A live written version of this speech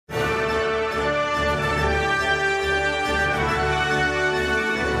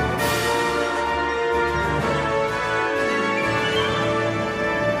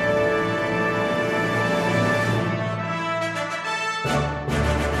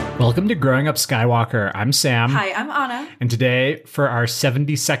Welcome to Growing Up Skywalker. I'm Sam. Hi, I'm Anna. And today, for our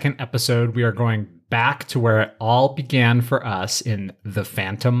 72nd episode, we are going back to where it all began for us in The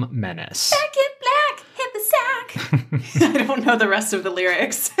Phantom Menace. Back in black, hit the sack. I don't know the rest of the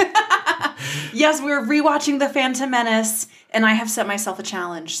lyrics. Yes, we're rewatching The Phantom Menace, and I have set myself a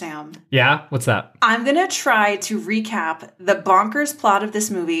challenge, Sam. Yeah? What's that? I'm going to try to recap the bonkers plot of this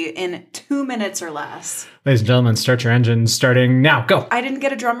movie in 2 minutes or less. Ladies and gentlemen, start your engines starting now. Go. I didn't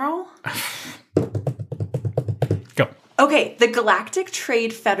get a drum roll? Go. Okay, the Galactic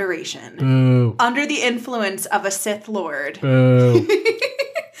Trade Federation, Boo. under the influence of a Sith Lord, Boo.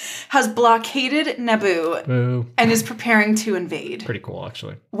 has blockaded Naboo Boo. and is preparing to invade. Pretty cool,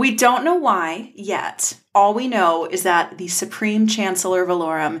 actually. We don't know why yet. All we know is that the Supreme Chancellor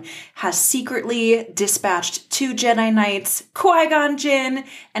Valorum has secretly dispatched 2 Jedi Knights, Qui-Gon Jinn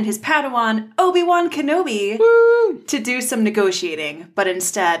and his Padawan Obi-Wan Kenobi, to do some negotiating. But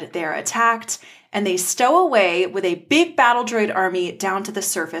instead, they are attacked and they stow away with a big battle droid army down to the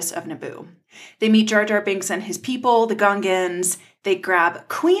surface of Naboo. They meet Jar Jar Binks and his people, the Gungans. They grab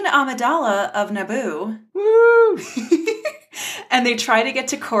Queen Amidala of Naboo. Woo! And they try to get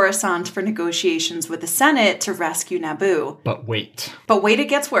to Coruscant for negotiations with the Senate to rescue Naboo. But wait, it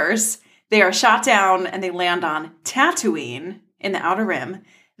gets worse. They are shot down and they land on Tatooine in the Outer Rim.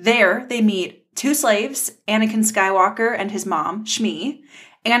 There, they meet 2 slaves, Anakin Skywalker and his mom, Shmi.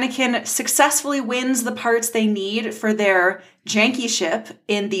 Anakin successfully wins the parts they need for their janky ship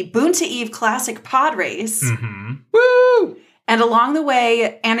in the Boonta Eve Classic pod race. Mm-hmm. Woo! And along the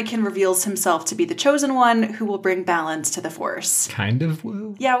way, Anakin reveals himself to be the chosen one who will bring balance to the Force. Kind of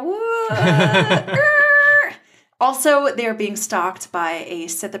woo. Yeah, woo! Also, they are being stalked by a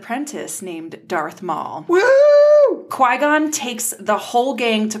Sith apprentice named Darth Maul. Woo! Qui-Gon takes the whole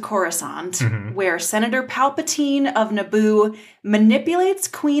gang to Coruscant, where Senator Palpatine of Naboo manipulates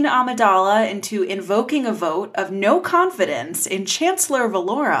Queen Amidala into invoking a vote of no confidence in Chancellor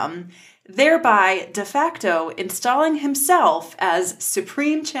Valorum, thereby de facto installing himself as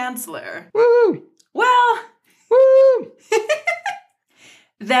Supreme Chancellor. Woo! Well, Woo!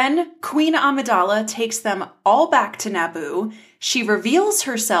 then Queen Amidala takes them all back to Naboo. She reveals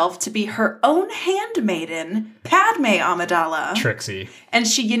herself to be her own handmaiden, Padme Amidala. Trixie. And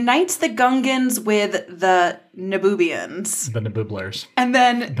she unites the Gungans with the Naboobians. The Nabooblers. And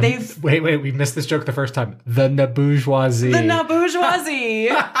then Wait, we missed this joke the first time. The Nabourgeoisie. The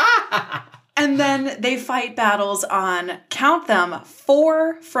Nabourgeoisie. And then they fight battles on, count them,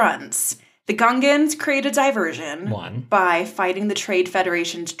 4 fronts. The Gungans create a diversion 1 by fighting the Trade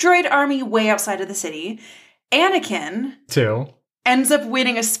Federation's droid army way outside of the city. Anakin 2 ends up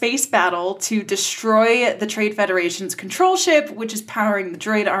winning a space battle to destroy the Trade Federation's control ship, which is powering the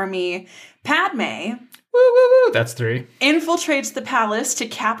droid army. Padme That's 3 infiltrates the palace to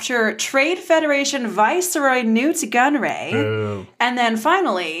capture Trade Federation Viceroy Newt Gunray. Boo. And then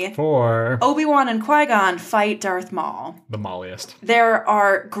finally, 4 Obi-Wan and Qui-Gon fight Darth Maul. The molliest. There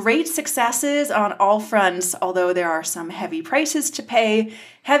are great successes on all fronts, although there are some heavy prices to pay.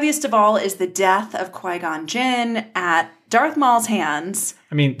 Heaviest of all is the death of Qui-Gon Jinn at Darth Maul's hands.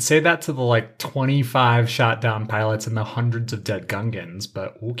 I mean, say that to the 25 shot down pilots and the hundreds of dead Gungans,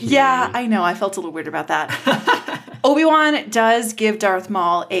 but okay. Yeah, I know. I felt a little weird about that. Obi-Wan does give Darth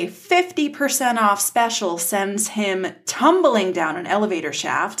Maul a 50% off special, sends him tumbling down an elevator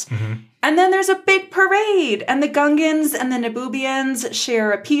shaft. And then there's a big parade, and the Gungans and the Naboobians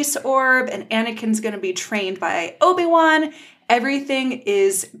share a peace orb, and Anakin's going to be trained by Obi-Wan. Everything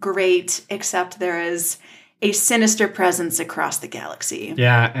is great, except there is a sinister presence across the galaxy.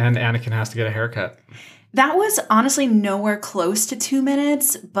 Yeah, and Anakin has to get a haircut. That was honestly nowhere close to 2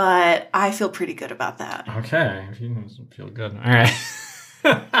 minutes, but I feel pretty good about that. Okay, if you feel good. All right.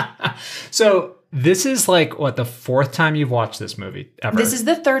 So this is the 4th time you've watched this movie ever? This is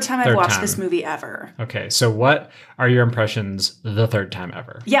the 3rd time I've watched this movie ever. Okay, so what are your impressions the 3rd time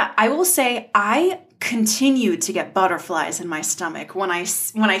ever? Yeah, I will say I continue to get butterflies in my stomach when I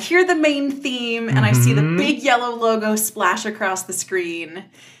hear the main theme and I see the big yellow logo splash across the screen.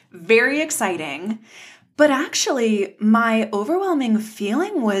 Very exciting. But actually, my overwhelming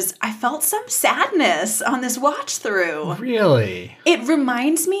feeling was I felt some sadness on this watch through. Really? It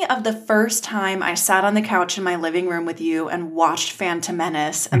reminds me of the first time I sat on the couch in my living room with you and watched Phantom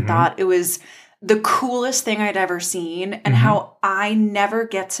Menace and thought it was the coolest thing I'd ever seen, and how I never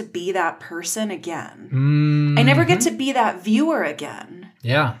get to be that person again. I never get to be that viewer again.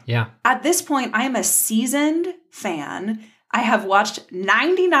 Yeah, yeah. At this point, I am a seasoned fan. I have watched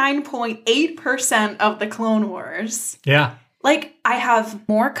 99.8% of the Clone Wars. Yeah. Like, I have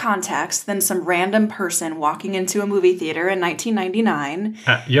more context than some random person walking into a movie theater in 1999.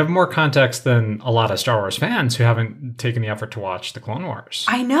 You have more context than a lot of Star Wars fans who haven't taken the effort to watch the Clone Wars.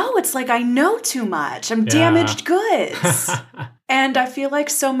 I know. It's like I know too much. I'm damaged goods. And I feel like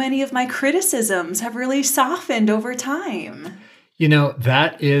so many of my criticisms have really softened over time. You know,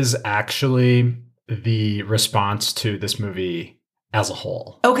 that is actually the response to this movie as a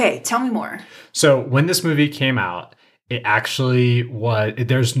whole. Okay, tell me more. So when this movie came out, it actually was,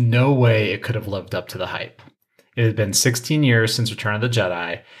 there's no way it could have lived up to the hype. It had been 16 years since Return of the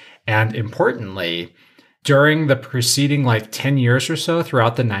Jedi. And importantly, during the preceding 10 years or so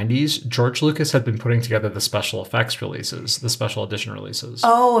throughout the 90s, George Lucas had been putting together the special effects releases, the special edition releases.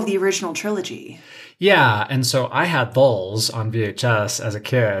 Oh, of the original trilogy. Yeah. And so I had those on VHS as a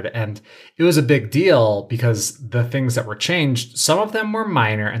kid, and it was a big deal because the things that were changed, some of them were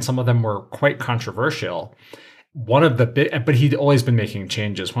minor and some of them were quite controversial. One of the big, but he'd always been making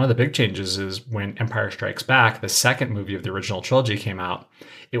changes. One of the big changes is when Empire Strikes Back, the second movie of the original trilogy, came out.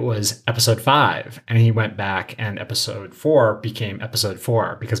 It was episode 5, and he went back and episode 4 became episode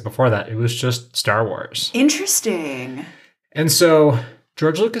 4 because before that it was just Star Wars. Interesting. And so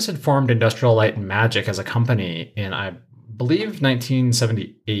George Lucas had formed Industrial Light and Magic as a company in, I believe,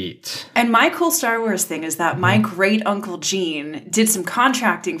 1978. And my cool Star Wars thing is that my great uncle Gene did some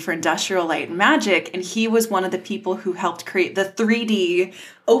contracting for Industrial Light and Magic, and he was one of the people who helped create the 3D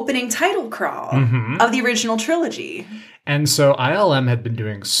opening title crawl of the original trilogy. And so ILM had been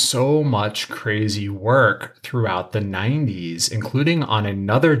doing so much crazy work throughout the 90s, including on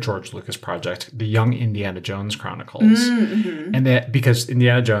another George Lucas project, the Young Indiana Jones Chronicles. And that because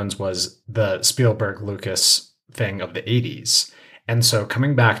Indiana Jones was the Spielberg-Lucas thing of the 80s. And so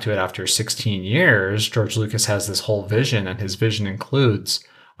coming back to it after 16 years, George Lucas has this whole vision, and his vision includes,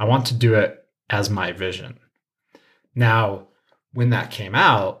 I want to do it as my vision. Now, when that came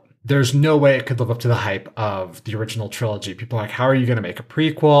out, there's no way it could live up to the hype of the original trilogy. People are like, how are you going to make a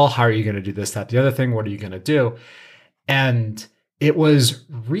prequel? How are you going to do this, that, the other thing? What are you going to do? And it was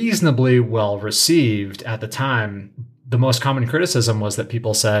reasonably well received at the time. The most common criticism was that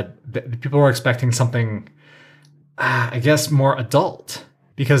people said that people were expecting something, I guess, more adult,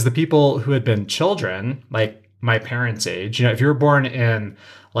 because the people who had been children, like my parents' age, if you were born in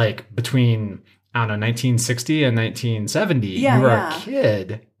between, I don't know, 1960 and 1970, you were a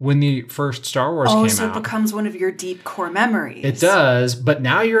kid when the first Star Wars came out. Oh, so it becomes one of your deep core memories. It does, but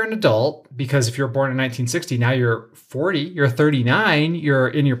now you're an adult, because if you're born in 1960, now you're 40, you're 39, you're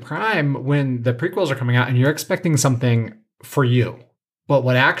in your prime when the prequels are coming out, and you're expecting something for you. But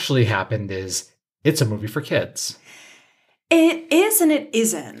what actually happened is it's a movie for kids. It is and it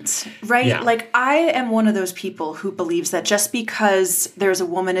isn't, right? Yeah. Like, I am one of those people who believes that just because there's a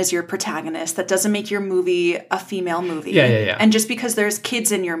woman as your protagonist, that doesn't make your movie a female movie. Yeah. And just because there's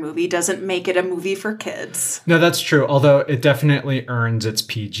kids in your movie doesn't make it a movie for kids. No, that's true. Although it definitely earns its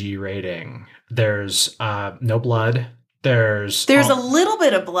PG rating. There's no blood. There's a little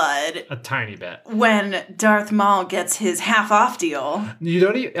bit of blood. A tiny bit. When Darth Maul gets his half-off deal.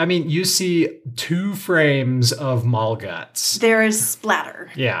 You see 2 frames of Maul guts. There is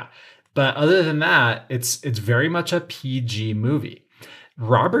splatter. Yeah. But other than that, it's very much a PG movie.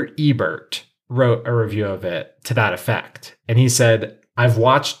 Robert Ebert wrote a review of it to that effect. And he said, I've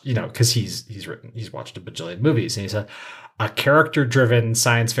watched, because he's watched a bajillion movies, and he said, a character-driven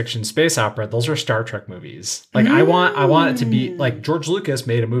science fiction space opera, those are Star Trek movies. I want it to be like George Lucas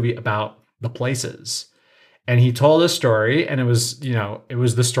made a movie about the places. And he told a story, and it was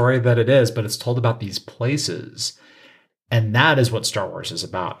the story that it is, but it's told about these places. And that is what Star Wars is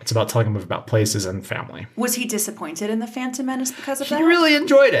about. It's about telling a movie about places and family. Was he disappointed in The Phantom Menace because of that? He really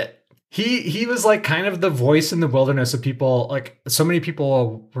enjoyed it. He was kind of the voice in the wilderness of people. So many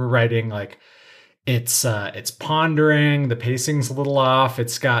people were writing it's pondering, the pacing's a little off,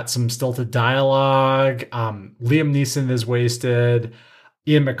 it's got some stilted dialogue. Liam Neeson is wasted.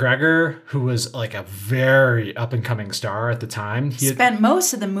 Ian McGregor, who was a very up-and-coming star at the time. He spent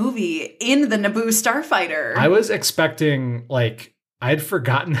most of the movie in the Naboo starfighter. I was expecting, I'd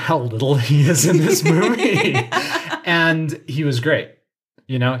forgotten how little he is in this movie. And he was great.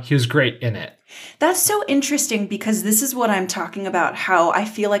 He was great in it. That's so interesting, because this is what I'm talking about, how I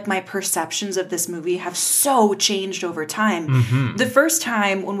feel like my perceptions of this movie have so changed over time. The first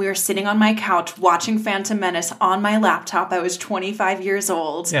time when we were sitting on my couch watching Phantom Menace on my laptop, I was 25 years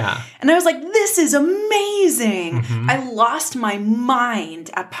old. Yeah. And I was like, this is amazing. I lost my mind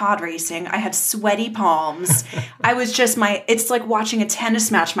at pod racing. I had sweaty palms. I was just it's like watching a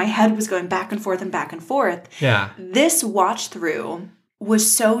tennis match. My head was going back and forth and back and forth. Yeah. This watch through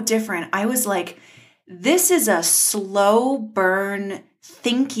was so different. I was like, this is a slow burn,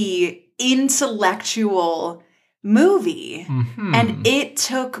 thinky, intellectual movie. Mm-hmm. And it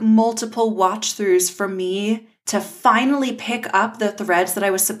took multiple watch throughs for me to finally pick up the threads that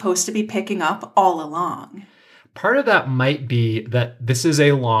I was supposed to be picking up all along. Part of that might be that this is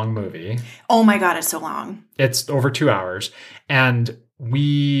a long movie. Oh my God, it's so long. It's over 2 hours. And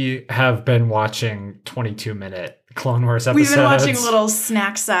we have been watching 22-minute Clone Wars episodes. We've been watching little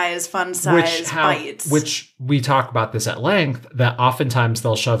snack size, fun size bites. Which we talk about this at length, that oftentimes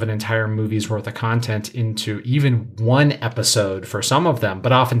they'll shove an entire movie's worth of content into even one episode for some of them,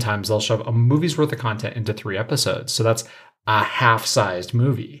 but oftentimes they'll shove a movie's worth of content into 3 episodes. So that's a half-sized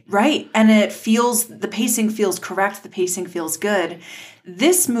movie. Right. And the pacing feels correct. The pacing feels good.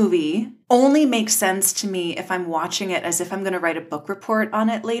 This movie only makes sense to me if I'm watching it as if I'm going to write a book report on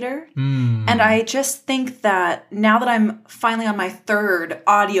it later. And I just think that now that I'm finally on my 3rd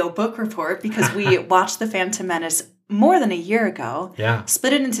audio book report, because we watched The Phantom Menace more than a year ago,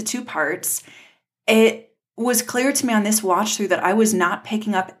 split it into 2 parts, it was clear to me on this watch through that I was not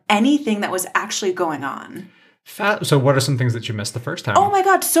picking up anything that was actually going on. So what are some things that you missed the first time? Oh my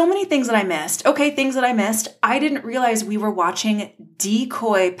God, so many things that I missed. Okay, things that I missed. I didn't realize we were watching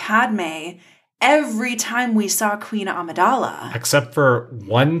decoy Padme every time we saw Queen Amidala. Except for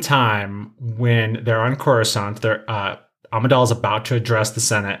one time when they're on Coruscant, Amidala's about to address the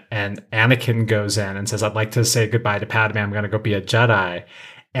Senate, and Anakin goes in and says, "I'd like to say goodbye to Padme. I'm going to go be a Jedi."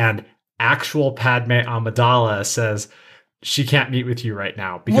 And actual Padme Amidala says, "She can't meet with you right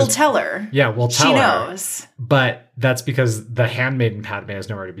now." We'll tell her. Yeah, we'll tell her. She knows. But that's because the handmaiden Padme is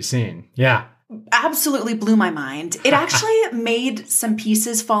nowhere to be seen. Yeah. Absolutely blew my mind. It actually made some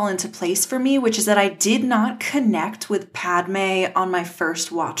pieces fall into place for me, which is that I did not connect with Padme on my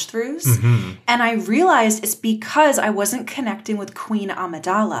first watch throughs. Mm-hmm. And I realized it's because I wasn't connecting with Queen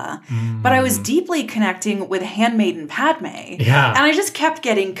Amidala, but I was deeply connecting with handmaiden Padme. Yeah. And I just kept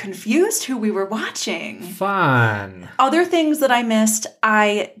getting confused who we were watching. Fun. Other things that I missed,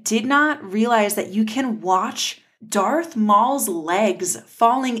 I did not realize that you can watch Darth Maul's legs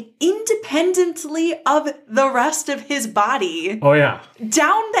falling independently of the rest of his body. Oh, yeah.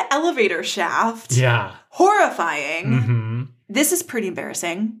 Down the elevator shaft. Yeah. Horrifying. Mm-hmm. This is pretty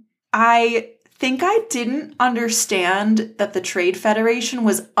embarrassing. I think I didn't understand that the Trade Federation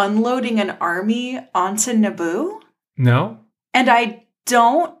was unloading an army onto Naboo. No? And I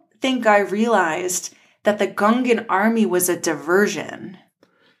don't think I realized that the Gungan army was a diversion.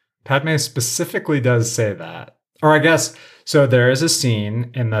 Padme specifically does say that. Or I guess, so there is a scene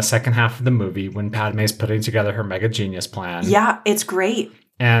in the second half of the movie when Padme's putting together her mega genius plan. Yeah, it's great.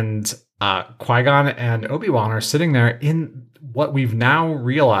 And Qui-Gon and Obi-Wan are sitting there in what we've now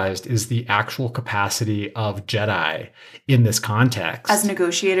realized is the actual capacity of Jedi in this context. As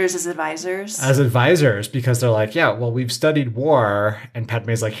negotiators, as advisors. As advisors, because they're like, yeah, well, we've studied war. And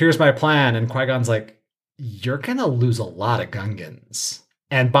Padme's like, here's my plan. And Qui-Gon's like, you're going to lose a lot of Gungans.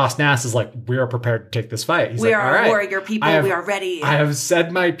 And Boss Nass is like, we are prepared to take this fight. He's we like, are all right, warrior people. We are ready. I have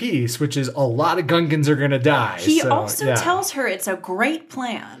said my piece, which is a lot of Gungans are going to die. He also tells her it's a great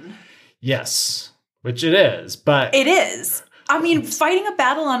plan. Yes, which it is. But it is. I mean, fighting a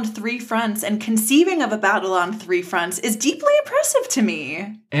battle on 3 fronts and conceiving of a battle on 3 fronts is deeply impressive to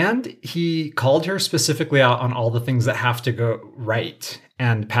me. And he called her specifically out on all the things that have to go right.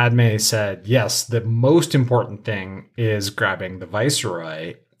 And Padme said, yes, the most important thing is grabbing the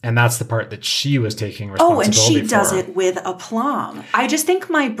Viceroy. And that's the part that she was taking responsibility for. Oh, and she does it with aplomb. I just think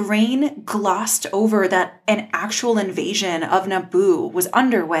my brain glossed over that an actual invasion of Naboo was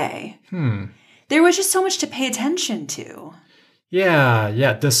underway. There was just so much to pay attention to.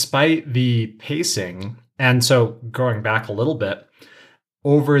 Yeah. Despite the pacing. And so going back a little bit,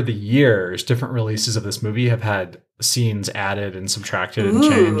 over the years, different releases of this movie have had scenes added and subtracted and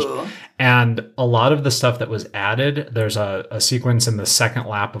changed. And a lot of the stuff that was added, there's a sequence in the second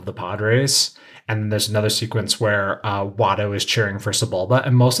lap of the pod race. And then there's another sequence where Watto is cheering for Sebulba.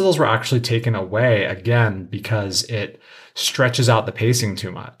 And most of those were actually taken away, again, because it stretches out the pacing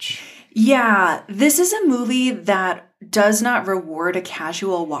too much. Yeah, this is a movie that does not reward a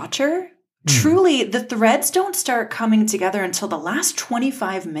casual watcher. Truly, the threads don't start coming together until the last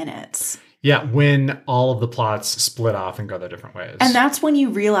 25 minutes. Yeah, when all of the plots split off and go their different ways. And that's when you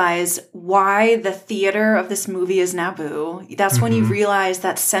realize why the theater of this movie is Naboo. That's when you realize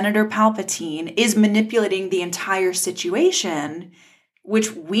that Senator Palpatine is manipulating the entire situation,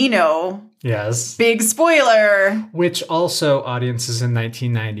 which we know. Yes. Big spoiler. Which also audiences in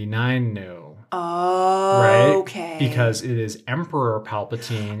 1999 knew. Oh, right? Okay. Because it is Emperor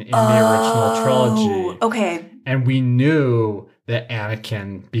Palpatine in the original trilogy. Okay. And we knew that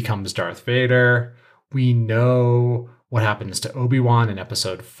Anakin becomes Darth Vader. We know what happens to Obi-Wan in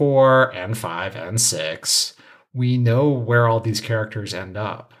episode 4 and 5 and 6. We know where all these characters end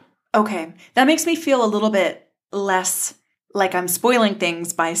up. Okay, that makes me feel a little bit less like I'm spoiling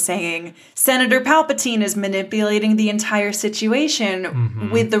things by saying Senator Palpatine is manipulating the entire situation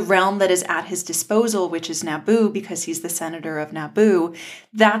with the realm that is at his disposal, which is Naboo, because he's the senator of Naboo.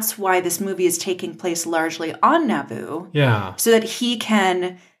 That's why this movie is taking place largely on Naboo. Yeah. So that he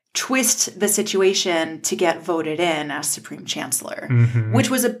can twist the situation to get voted in as Supreme Chancellor, which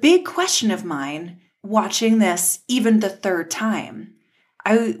was a big question of mine watching this even the third time.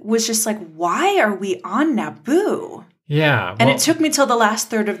 I was just like, why are we on Naboo? Yeah. Well, and it took me till the last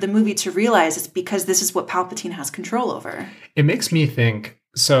third of the movie to realize it's because this is what Palpatine has control over. It makes me think,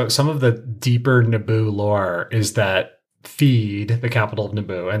 so some of the deeper Naboo lore is that Theed, the capital of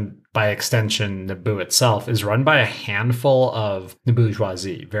Naboo, and by extension, Naboo itself, is run by a handful of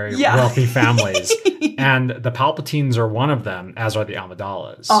Naboo-bourgeoisie, very wealthy families. And the Palpatines are one of them, as are the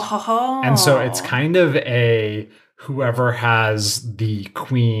Amidala's. Oh. And so it's kind of a whoever has the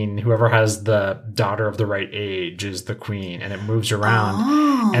queen, whoever has the daughter of the right age is the queen, and it moves around.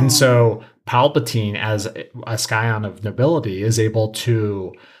 Oh. And so Palpatine, as a scion of nobility, is able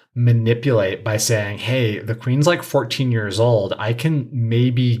to manipulate by saying, hey, the queen's like 14 years old. I can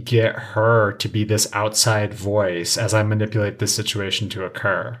maybe get her to be this outside voice as I manipulate this situation to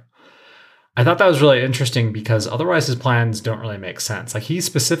occur. I thought that was really interesting because otherwise his plans don't really make sense. Like, he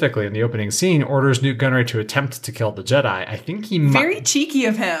specifically in the opening scene orders Newt Gunray to attempt to kill the Jedi. I think he very cheeky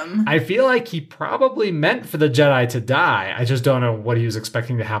of him. I feel like he probably meant for the Jedi to die. I just don't know what he was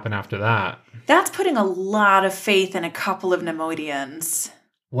expecting to happen after that. That's putting a lot of faith in a couple of Neimoidians.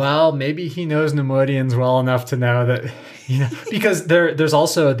 Well, maybe he knows Neimoidians well enough to know that, because there's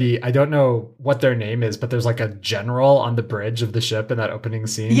also I don't know what their name is, but there's like a general on the bridge of the ship in that opening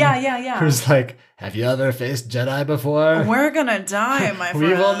scene. Yeah. Who's like, have you ever faced Jedi before? We're gonna die, my friend. We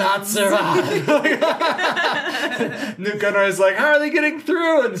will not survive. Newt Gunray's like, how are they getting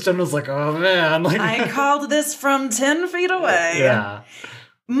through? And the general's like, oh man. Like, I called this from 10 feet away. Yeah.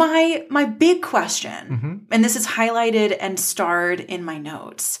 My big question, and this is highlighted and starred in my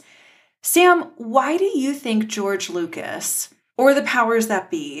notes. Sam, why do you think George Lucas, or the powers that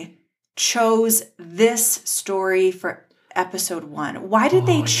be, chose this story for episode 1? Why did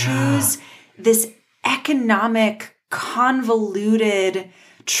they choose this economic, convoluted,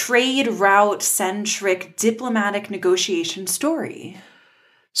 trade route-centric diplomatic negotiation story?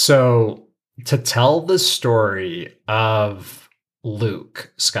 So, to tell the story of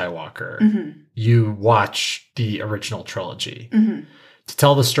Luke Skywalker, you watch the original trilogy. To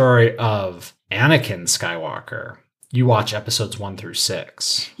tell the story of Anakin Skywalker, you watch episodes 1 through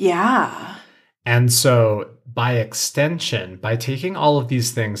 6. Yeah. And so by extension, by taking all of these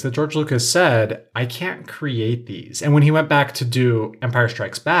things that George Lucas said, I can't create these. And when he went back to do Empire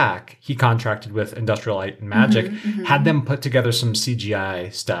Strikes Back, he contracted with Industrial Light and Magic, had them put together some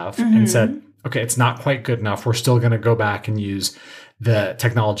CGI stuff and said, okay, it's not quite good enough. We're still going to go back and use the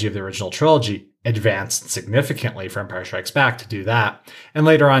technology of the original trilogy, advanced significantly for Empire Strikes Back to do that. And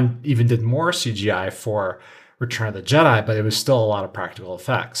later on, even did more CGI for Return of the Jedi, but it was still a lot of practical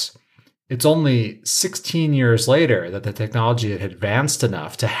effects. It's only 16 years later that the technology had advanced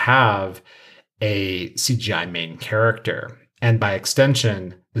enough to have a CGI main character. And by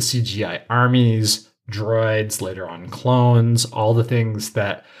extension, the CGI armies, droids, later on clones, all the things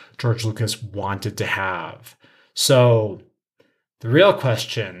that George Lucas wanted to have. So the real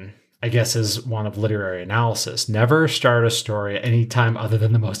question, I guess, is one of literary analysis. Never start a story at any time other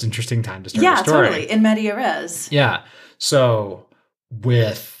than the most interesting time to start a story. Yeah, totally. In media res. Yeah. So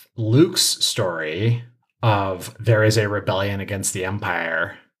with Luke's story of there is a rebellion against the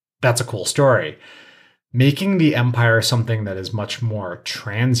Empire, that's a cool story. Making the Empire something that is much more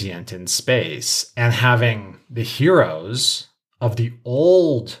transient in space and having the heroes of the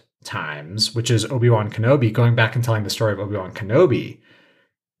old times, which is Obi-Wan Kenobi, going back and telling the story of Obi-Wan Kenobi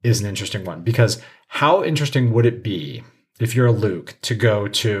is an interesting one, because how interesting would it be if you're Luke to go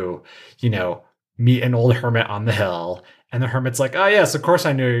to, meet an old hermit on the hill, and the hermit's like, oh yes, of course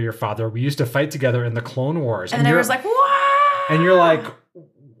I knew your father. We used to fight together in the Clone Wars. And everyone's like, what? And you're like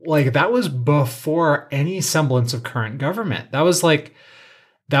that was before any semblance of current government. That was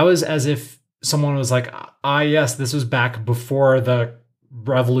as if someone was like, yes, this was back before the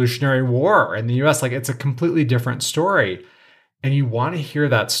Revolutionary War in the US. Like, it's a completely different story. And you want to hear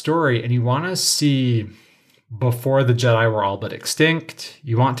that story, and you want to see before the Jedi were all but extinct.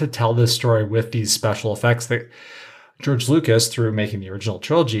 You want to tell this story with these special effects that George Lucas, through making the original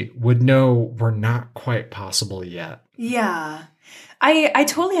trilogy, would know were not quite possible yet. Yeah. I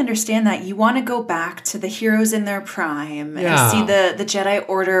totally understand that. You want to go back to the heroes in their prime and see the Jedi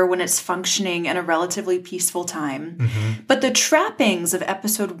Order when it's functioning in a relatively peaceful time. Mm-hmm. But the trappings of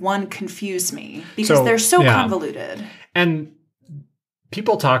episode 1 confuse me because they're so convoluted. And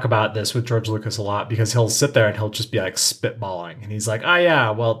people talk about this with George Lucas a lot because he'll sit there and he'll just be like spitballing. And he's like, oh yeah,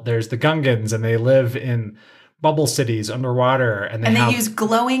 well, there's the Gungans and they live in bubble cities underwater. And they use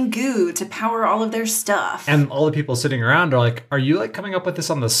glowing goo to power all of their stuff. And all the people sitting around are like, are you like coming up with this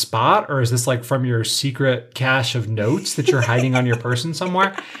on the spot? Or is this like from your secret cache of notes that you're hiding on your person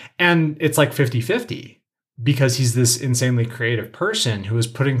somewhere? And it's like 50-50. Because he's this insanely creative person who is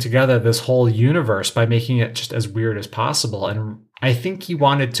putting together this whole universe by making it just as weird as possible. And I think he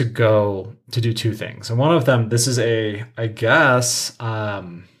wanted to go to do two things. And one of them, this is a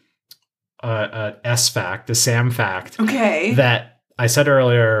S fact, a Sam fact. Okay. That I said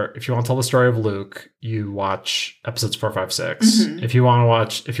earlier, if you want to tell the story of Luke, you watch episodes 4, 5, 6. Mm-hmm. If you want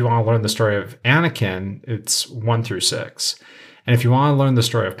to learn the story of Anakin, it's 1 through 6. And if you want to learn the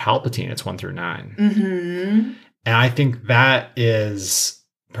story of Palpatine, it's 1 through 9. Mm-hmm. And I think that is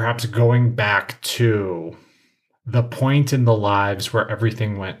perhaps going back to the point in the lives where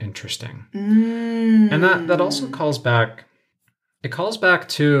everything went interesting. Mm. And that also calls back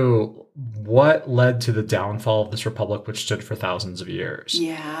to what led to the downfall of this republic, which stood for thousands of years.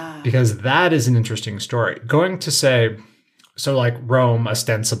 Yeah. Because that is an interesting story. Going to say, so like Rome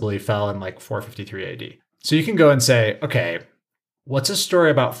ostensibly fell in like 453 AD. So you can go and say, okay, what's a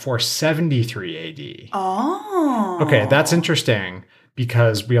story about 473 AD? Oh. Okay, that's interesting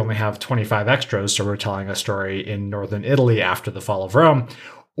because we only have 25 extras, so we're telling a story in northern Italy after the fall of Rome.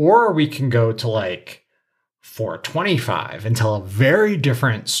 Or we can go to like 425 and tell a very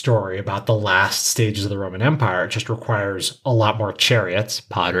different story about the last stages of the Roman Empire. It just requires a lot more chariots,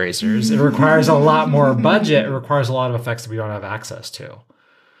 pod racers. It requires a lot more budget. It requires a lot of effects that we don't have access to.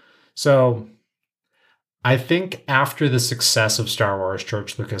 So I think after the success of Star Wars,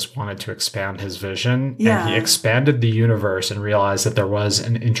 George Lucas wanted to expand his vision. Yeah. And he expanded the universe and realized that there was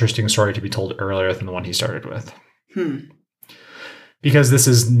an interesting story to be told earlier than the one he started with. Because this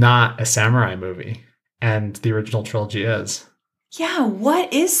is not a samurai movie. And the original trilogy is. Yeah,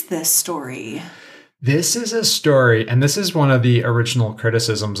 what is this story? This is a story, and this is one of the original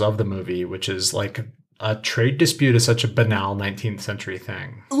criticisms of the movie, which is like a trade dispute is such a banal 19th century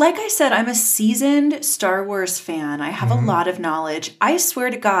thing. Like I said, I'm a seasoned Star Wars fan. I have a lot of knowledge. I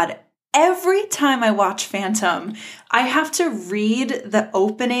swear to God, every time I watch Phantom, I have to read the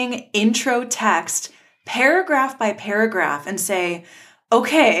opening intro text paragraph by paragraph and say,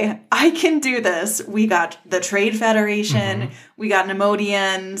 okay, I can do this. We got the Trade Federation, we got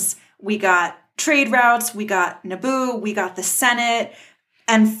Nemodians, we got trade routes, we got Naboo, we got the Senate,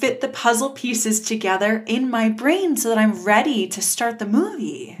 and fit the puzzle pieces together in my brain so that I'm ready to start the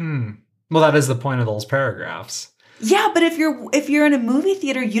movie. Well, that is the point of those paragraphs. Yeah, but if you're in a movie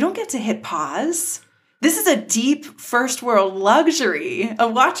theater, you don't get to hit pause. This is a deep first world luxury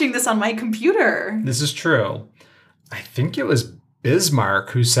of watching this on my computer. This is true. I think it was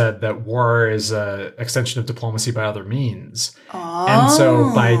Bismarck who said that war is an extension of diplomacy by other means. Oh. And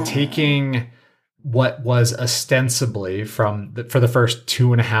so by taking what was ostensibly for the first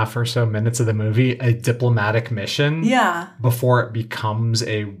 2.5 or so minutes of the movie, a diplomatic mission before it becomes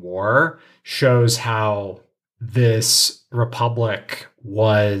a war, shows how this republic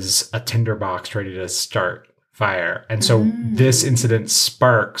was a tinderbox ready to start fire. And so this incident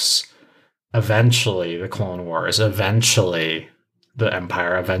sparks eventually the Clone Wars, eventually the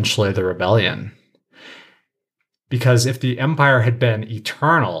Empire, eventually the rebellion. Because if the Empire had been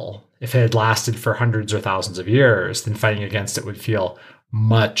eternal, if it had lasted for hundreds or thousands of years, then fighting against it would feel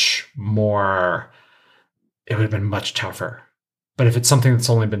much more, it would have been much tougher. But if it's something that's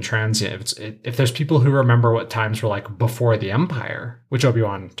only been transient, if there's people who remember what times were like before the Empire, which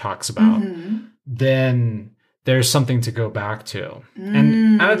Obi-Wan talks about, then there's something to go back to.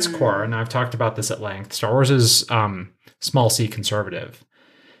 And at its core, and I've talked about this at length, Star Wars is small c conservative.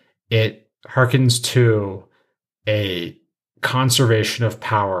 It harkens to a conservation of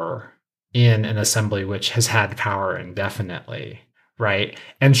power in an assembly which has had power indefinitely, right?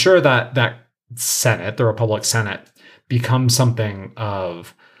 And sure, that Senate, the Republic Senate, becomes something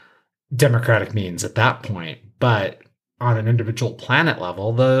of democratic means at that point. But on an individual planet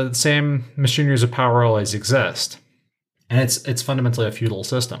level, the same machineries of power always exist. And it's fundamentally a feudal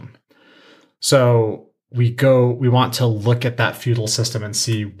system. So we want to look at that feudal system and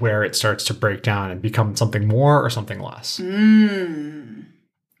see where it starts to break down and become something more or something less.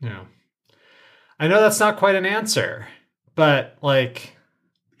 Yeah. I know that's not quite an answer, but like,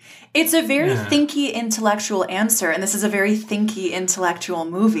 It's a very thinky, intellectual answer, and this is a very thinky, intellectual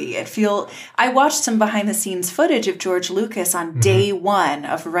movie. I watched some behind-the-scenes footage of George Lucas on day one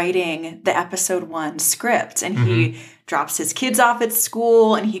of writing the episode 1 script, and he drops his kids off at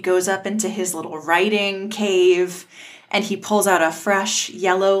school, and he goes up into his little writing cave, and he pulls out a fresh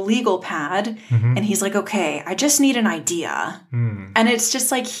yellow legal pad, and he's like, okay, I just need an idea. And it's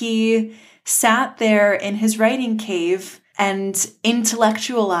just like he sat there in his writing cave and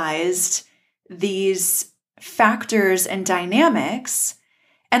intellectualized these factors and dynamics.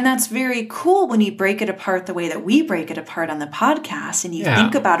 And that's very cool when you break it apart the way that we break it apart on the podcast, and you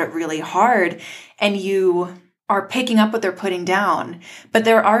think about it really hard, and you are picking up what they're putting down. But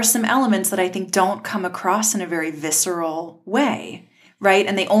there are some elements that I think don't come across in a very visceral way, right?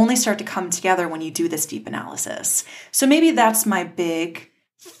 And they only start to come together when you do this deep analysis. So maybe that's my big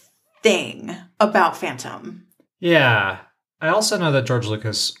thing about Phantom. Yeah. I also know that George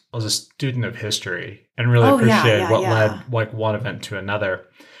Lucas was a student of history and really appreciated what led like one event to another.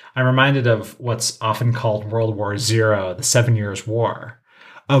 I'm reminded of what's often called World War Zero, the 7 Years' War,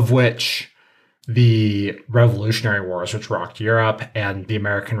 of which the Revolutionary Wars, which rocked Europe, and the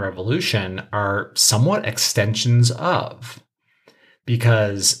American Revolution are somewhat extensions of,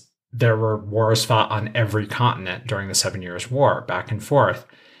 because there were wars fought on every continent during the 7 Years' War, back and forth.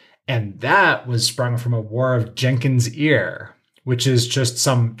 And that was sprung from a war of Jenkins' ear, which is just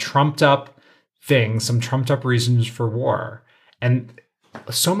some trumped up thing, some trumped up reasons for war. And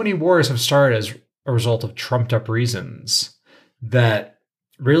so many wars have started as a result of trumped up reasons that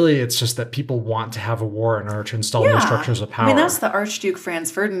really it's just that people want to have a war in order to install new structures of power. I mean, that's the Archduke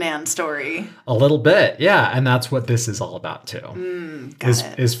Franz Ferdinand story. A little bit, yeah. And that's what this is all about too.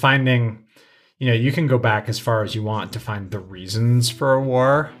 Is finding... you can go back as far as you want to find the reasons for a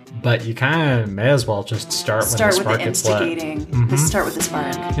war, but you kind of may as well just start when the spark gets lit. Instigating. Let's start with the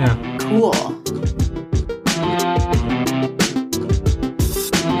spark. Yeah. Cool.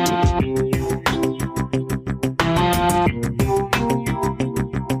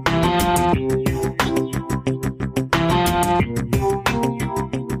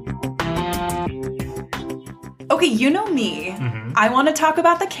 Okay, you know me. I want to talk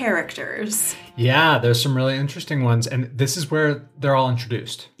about the characters. Yeah, there's some really interesting ones, and this is where they're all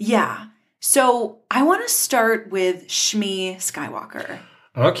introduced. Yeah. So I want to start with Shmi Skywalker.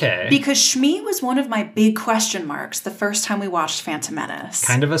 Okay. Because Shmi was one of my big question marks the first time we watched Phantom Menace.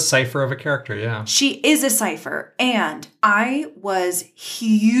 Kind of a cipher of a character, yeah. She is a cipher, and I was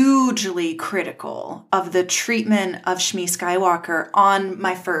hugely critical of the treatment of Shmi Skywalker on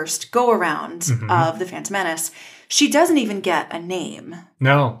my first go-around of the Phantom Menace. She doesn't even get a name.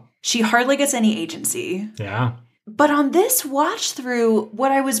 No. She hardly gets any agency. Yeah. But on this watch through,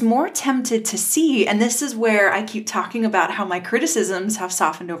 what I was more tempted to see, and this is where I keep talking about how my criticisms have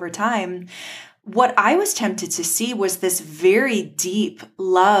softened over time, what I was tempted to see was this very deep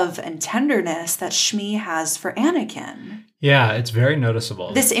love and tenderness that Shmi has for Anakin. Yeah, it's very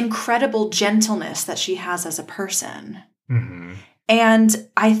noticeable. This incredible gentleness that she has as a person. Mm-hmm. And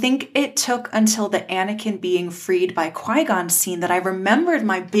I think it took until the Anakin being freed by Qui-Gon scene that I remembered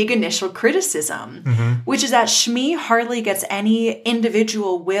my big initial criticism, which is that Shmi hardly gets any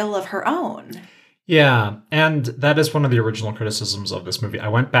individual will of her own. Yeah, and that is one of the original criticisms of this movie. I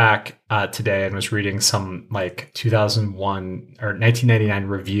went back today and was reading some 2001 or 1999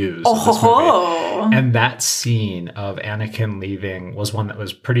 reviews of this movie. And that scene of Anakin leaving was one that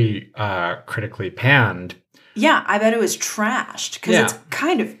was pretty critically panned. Yeah, I bet it was trashed because it's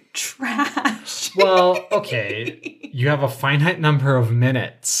kind of trash. Well, okay. You have a finite number of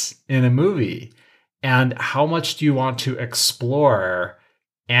minutes in a movie. And how much do you want to explore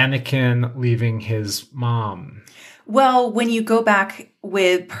Anakin leaving his mom? Well, when you go back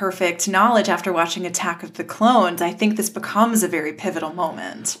with perfect knowledge after watching Attack of the Clones, I think this becomes a very pivotal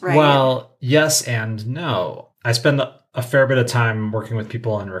moment, right? Well, yes and no. I spend a fair bit of time working with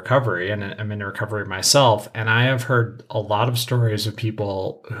people in recovery, and I'm in recovery myself, and I have heard a lot of stories of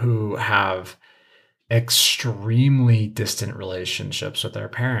people who have extremely distant relationships with their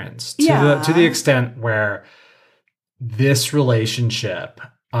parents to the extent where this relationship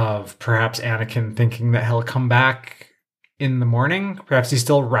of perhaps Anakin thinking that he'll come back in the morning, perhaps he's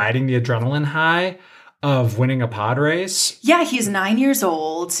still riding the adrenaline high of winning a pod race. Yeah, he's 9 years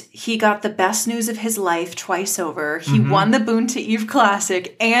old. He got the best news of his life twice over. He won the Boon to Eve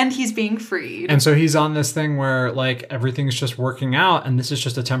Classic, and he's being freed. And so he's on this thing where everything's just working out, and this is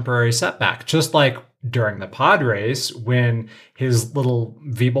just a temporary setback. Just like during the pod race, when his little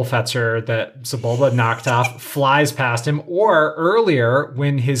Weebelfetzer that Sebulba knocked off flies past him, or earlier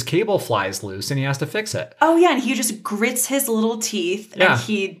when his cable flies loose and he has to fix it. Oh, yeah, and he just grits his little teeth, and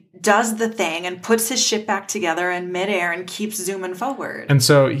he does the thing and puts his ship back together in midair and keeps zooming forward. And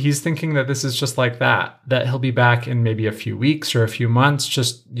so he's thinking that this is just like that he'll be back in maybe a few weeks or a few months,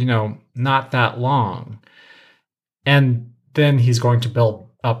 just, not that long. And then he's going to build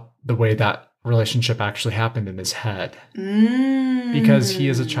up the way that relationship actually happened in his head. Because he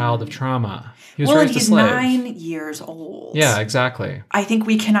is a child of trauma. He was raised a slave. 9 years old. Yeah, exactly. I think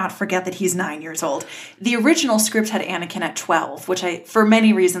we cannot forget that he's 9 years old. The original script had Anakin at 12, which for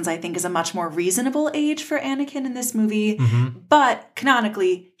many reasons, I think is a much more reasonable age for Anakin in this movie. But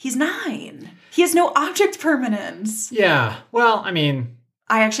canonically, he's 9. He has no object permanence. Yeah. Well, I mean...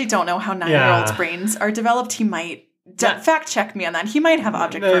 I actually don't know how 9-year-olds' brains are developed. He might... fact check me on that. He might have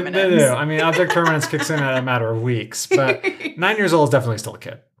object permanence. They do. I mean, object permanence kicks in at a matter of weeks. But 9 years old is definitely still a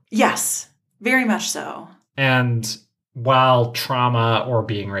kid. Yes. Very much so. And while trauma or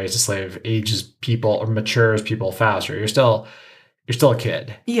being raised a slave ages people or matures people faster, you're still a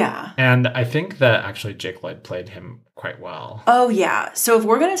kid. Yeah. And I think that actually Jake Lloyd played him quite well. Oh, yeah. So if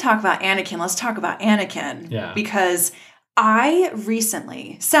we're going to talk about Anakin, let's talk about Anakin. Yeah. Because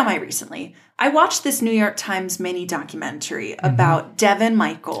semi-recently, I watched this New York Times mini documentary about Devin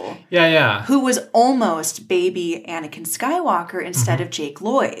Michael. Yeah. Who was almost baby Anakin Skywalker instead of Jake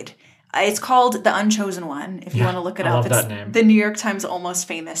Lloyd. It's called The Unchosen One, if you want to look it up. I love it's that name. the New York Times Almost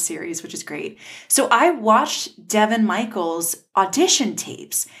Famous series, which is great. So I watched Devin Michael's audition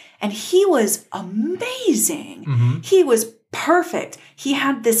tapes, and he was amazing. He was perfect. He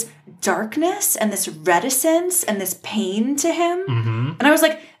had this darkness and this reticence and this pain to him. And I was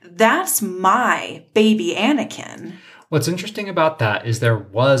like, that's my baby Anakin. What's interesting about that is there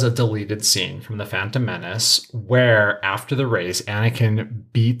was a deleted scene from The Phantom Menace where, after the race, Anakin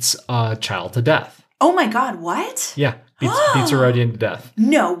beats a child to death. Oh my God, what? Yeah, beats a Rodian to death.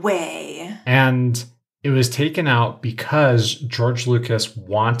 No way. And it was taken out because George Lucas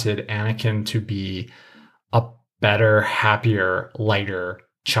wanted Anakin to be a better, happier, lighter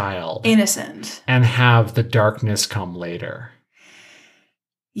child. Innocent. And have the darkness come later.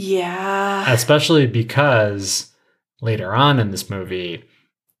 Yeah. Especially because... later on in this movie,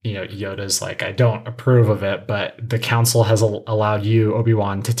 Yoda's like, I don't approve of it, but the council has allowed you,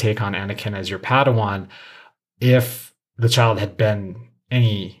 Obi-Wan, to take on Anakin as your Padawan. If the child had been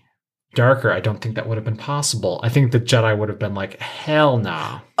any darker, I don't think that would have been possible. I think the Jedi would have been like, hell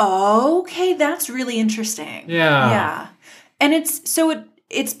no. Okay, that's really interesting. Yeah. And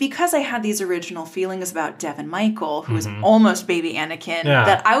it's because I had these original feelings about Devin Michael, who was almost baby Anakin,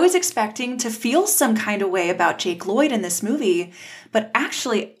 that I was expecting to feel some kind of way about Jake Lloyd in this movie. But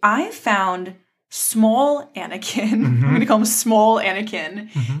actually, I found small Anakin, I'm going to call him small Anakin,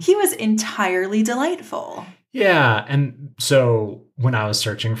 he was entirely delightful. Yeah, and so when I was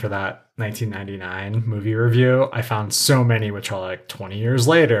searching for that 1999 movie review, I found so many which are like 20 years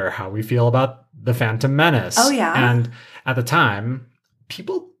later, how we feel about The Phantom Menace. Oh, yeah? And at the time...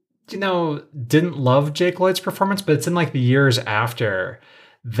 people, didn't love Jake Lloyd's performance, but it's in like the years after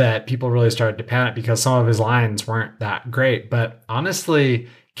that people really started to panic because some of his lines weren't that great. But honestly,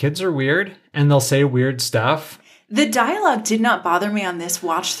 kids are weird and they'll say weird stuff. The dialogue did not bother me on this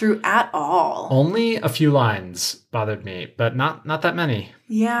watch through at all. Only a few lines bothered me, but not that many.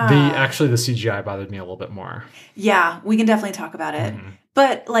 Yeah. The CGI bothered me a little bit more. Yeah, we can definitely talk about it.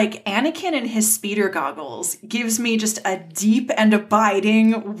 But like Anakin and his speeder goggles gives me just a deep and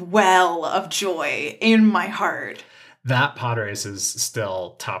abiding well of joy in my heart. That pod race is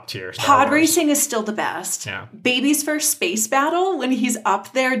still top tier. Pod racing is still the best. Yeah. Baby's first space battle, when he's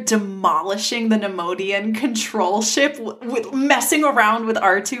up there demolishing the Nemodian control ship, messing around with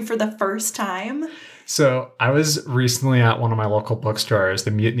R2 for the first time. So I was recently at one of my local bookstores,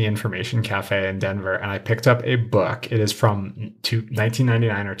 the Mutiny Information Cafe in Denver, and I picked up a book. It is from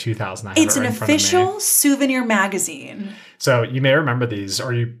 1999 or 2000. It's an official souvenir magazine. So you may remember these,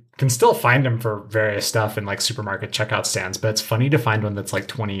 or you can still find them for various stuff in like supermarket checkout stands, but it's funny to find one that's like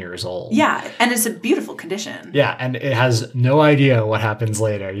 20 years old. Yeah, and it's a beautiful condition. Yeah, and it has no idea what happens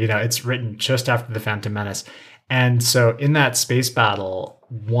later. It's written just after The Phantom Menace. And so in that space battle,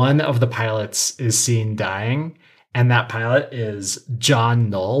 one of the pilots is seen dying, and that pilot is John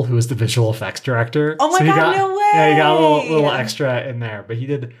Knoll, who is the visual effects director. Oh my God, no way! Yeah, he got a little extra in there, but he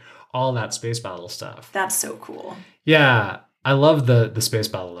did all that space battle stuff. That's so cool. Yeah, I love the space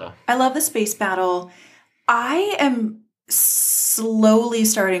battle, though. I love the space battle. I am slowly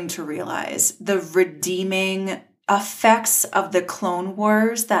starting to realize the redeeming effects of the Clone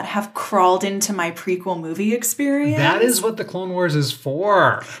Wars that have crawled into my prequel movie experience. That is what the Clone Wars is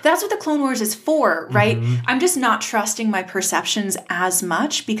for. That's what the Clone Wars is for, right? I'm just not trusting my perceptions as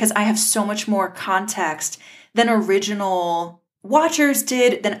much because I have so much more context than original watchers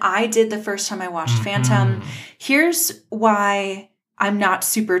did than I did the first time I watched Phantom. Here's why I'm not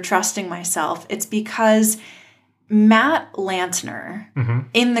super trusting myself. It's because Matt Lantner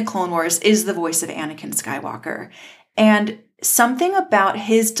in the Clone Wars is the voice of Anakin Skywalker. And something about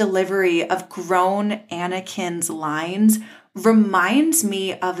his delivery of grown Anakin's lines reminds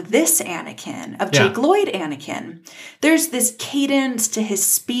me of this Anakin, of Jake Lloyd Anakin. There's this cadence to his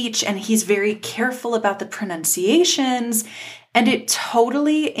speech, and he's very careful about the pronunciations. And it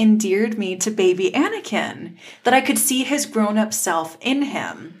totally endeared me to baby Anakin, that I could see his grown-up self in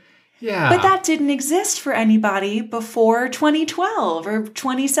him. Yeah. But that didn't exist for anybody before 2012 or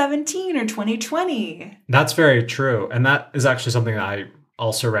 2017 or 2020. That's very true. And that is actually something that I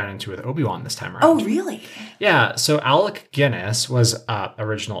also ran into with Obi-Wan this time around. Oh, really? Yeah. So Alec Guinness was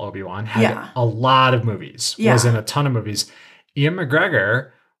original Obi-Wan, had a lot of movies, was in a ton of movies. Ian McGregor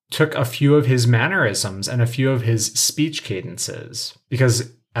took a few of his mannerisms and a few of his speech cadences,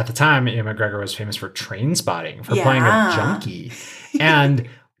 because at the time, Ian McGregor was famous for Train Spotting, for playing a junkie, and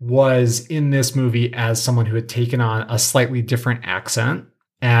was in this movie as someone who had taken on a slightly different accent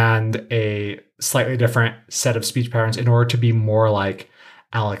and a slightly different set of speech patterns in order to be more like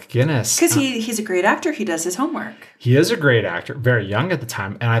Alec Guinness. Because he's a great actor. He does his homework. He is a great actor, very young at the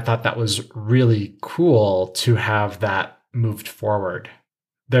time. And I thought that was really cool to have that moved forward.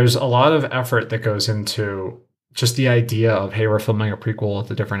 There's a lot of effort that goes into just the idea of, hey, we're filming a prequel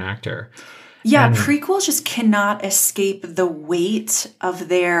with a different actor. Yeah, and prequels just cannot escape the weight of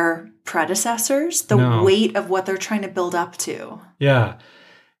their predecessors, the weight of what they're trying to build up to. Yeah.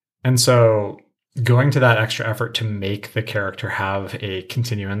 And so going to that extra effort to make the character have a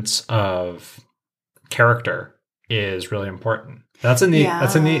continuance of character is really important. That's a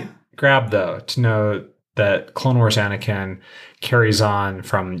neat grab, though, to know that Clone Wars Anakin carries on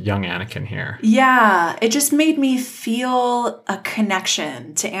from young Anakin here. Yeah, it just made me feel a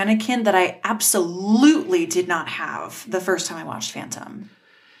connection to Anakin that I absolutely did not have the first time I watched Phantom.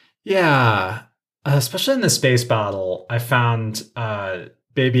 Yeah, especially in the space battle, I found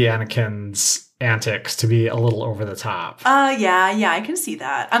baby Anakin's antics to be a little over the top. Yeah, I can see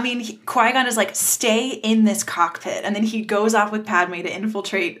that. I mean, Qui-Gon is like, stay in this cockpit, and then he goes off with Padme to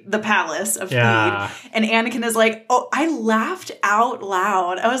infiltrate the palace of Theed, and Anakin is like, oh, I laughed out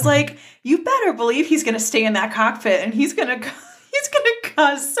loud. I was like, you better believe he's going to stay in that cockpit, and he's going to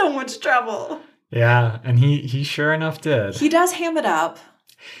cause so much trouble. Yeah, and he sure enough did. He does ham it up.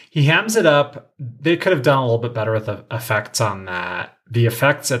 He hams it up. They could have done a little bit better with the effects on that. The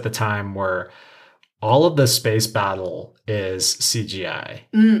effects at the time were all of the space battle is CGI.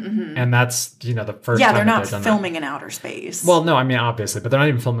 Mm-hmm. And that's, the first time. Yeah, they're not filming in outer space. Well, no, I mean, obviously, but they're not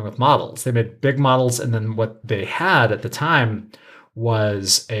even filming with models. They made big models, and then what they had at the time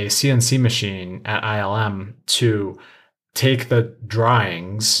was a CNC machine at ILM to take the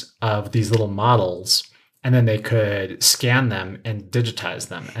drawings of these little models, and then they could scan them and digitize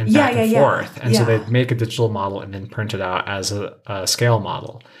them and back and forth. And so they'd make a digital model and then print it out as a scale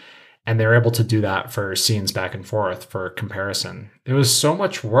model. And they were able to do that for scenes back and forth for comparison. It was so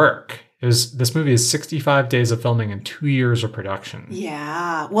much work. This movie is 65 days of filming and 2 years of production.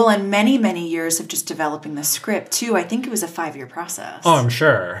 Yeah. Well, and many, many years of just developing the script, too. I think it was a 5-year process. Oh, I'm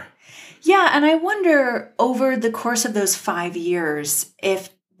sure. Yeah, and I wonder, over the course of those 5 years, if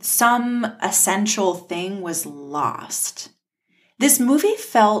some essential thing was lost. This movie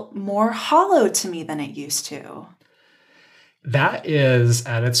felt more hollow to me than it used to. That is,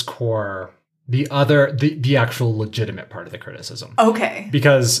 at its core, the actual legitimate part of the criticism. Okay.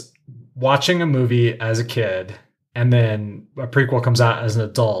 Because watching a movie as a kid and then a prequel comes out as an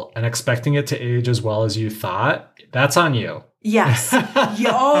adult and expecting it to age as well as you thought, that's on you. Yes.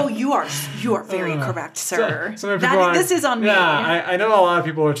 You are very correct, sir. This is on me. Yeah, I know a lot of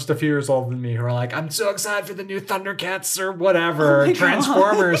people who are just a few years older than me who are like, I'm so excited for the new Thundercats or whatever,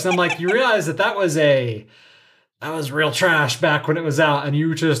 Transformers. And I'm like, you realize that was real trash back when it was out, and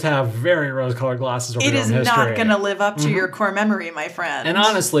you just have very rose-colored glasses over your own history. It is not going to live up to your core memory, my friend. And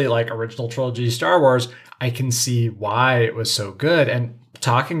honestly, like original trilogy Star Wars, I can see why it was so good. And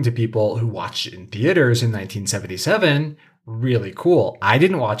talking to people who watched it in theaters in 1977, really cool. I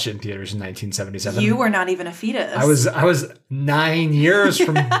didn't watch it in theaters in 1977. You were not even a fetus. I was 9 years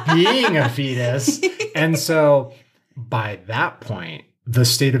from being a fetus. And so by that point, the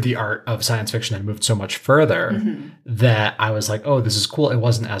state of the art of science fiction had moved so much further that I was like, oh, this is cool. It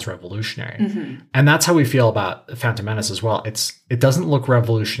wasn't as revolutionary. And that's how we feel about Phantom Menace as well. It doesn't look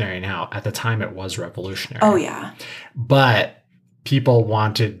revolutionary now. At the time, it was revolutionary. Oh, yeah. But people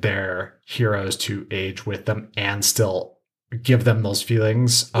wanted their heroes to age with them and still give them those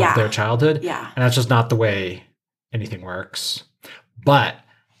feelings of their childhood. Yeah. And that's just not the way anything works. But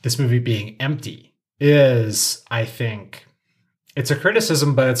this movie being empty is, I think, it's a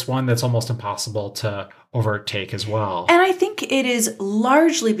criticism, but it's one that's almost impossible to overtake as well. And I think it is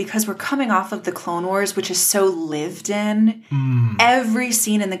largely because we're coming off of the Clone Wars, which is so lived in. Every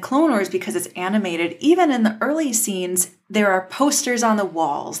scene in the Clone Wars, because it's animated, even in the early scenes, there are posters on the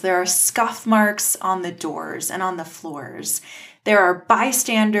walls. There are scuff marks on the doors and on the floors. There are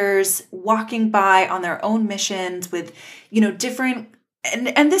bystanders walking by on their own missions with, different...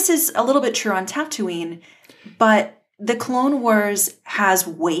 And this is a little bit true on Tatooine, but the Clone Wars has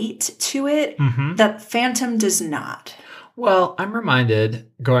weight to it that Phantom does not. Well, I'm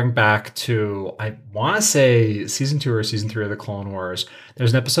reminded, going back to, I want to say season 2 or season 3 of the Clone Wars,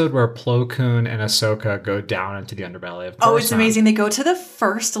 there's an episode where Plo Koon and Ahsoka go down into the underbelly of Coruscant. Oh, it's amazing. They go to the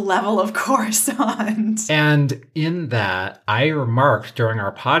first level of Coruscant. And in that, I remarked during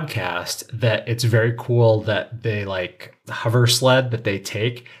our podcast that it's very cool that they, the hover sled that they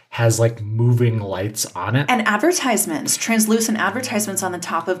take has moving lights on it. And advertisements, translucent advertisements on the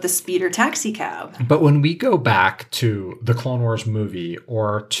top of the speeder taxi cab. But when we go back to the Clone Wars movie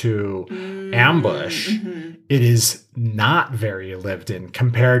or to Ambush, it is not very lived in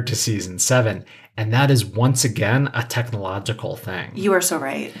compared to season 7. And that is once again a technological thing. You are so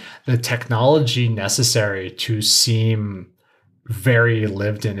right. The technology necessary to seem very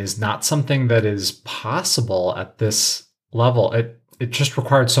lived in is not something that is possible at this level. It just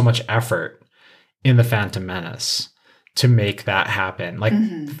required so much effort in The Phantom Menace to make that happen.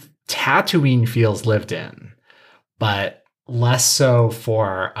 Tatooine feels lived in, but less so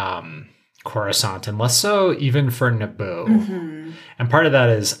for Coruscant and less so even for Naboo. And part of that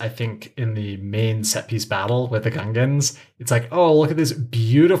is, I think, in the main set piece battle with the Gungans, it's like, oh, look at this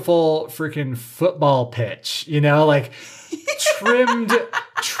beautiful freaking football pitch,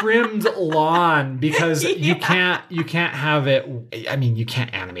 trimmed lawn, because you can't have it. I mean, you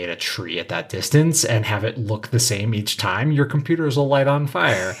can't animate a tree at that distance and have it look the same each time. Your computers will light on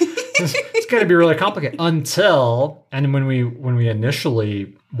fire. It's going to be really complicated and when we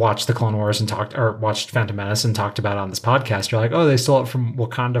initially watched the Clone Wars and watched Phantom Menace and talked about it on this podcast, you're like, oh, they stole it from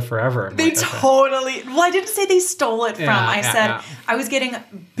Wakanda Forever. I'm they totally. Well, I didn't say they stole it from. I said I was getting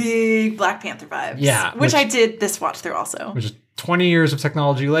big Black Panther vibes. Yeah, which I did this watch through also. Which is 20 years of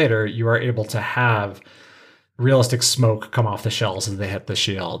technology later, you are able to have realistic smoke come off the shells as they hit the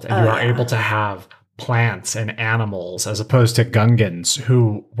shield, and you are able to have plants and animals as opposed to Gungans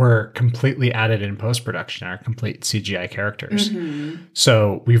who were completely added in post-production, are complete CGI characters.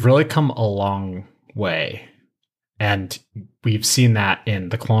 So we've really come a long way, and we've seen that in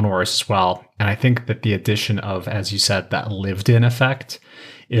the Clone Wars as well. And I think that the addition of, as you said, that lived-in effect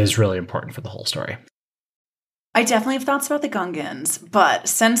is really important for the whole story. I definitely have thoughts about the Gungans, but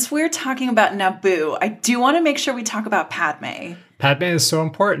since we're talking about Naboo, I do want to make sure we talk about Padme. Padme is so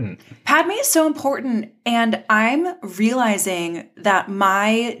important. Padme is so important, and I'm realizing that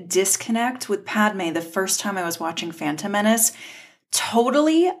my disconnect with Padme the first time I was watching Phantom Menace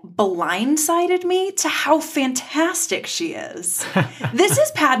totally blindsided me to how fantastic she is. This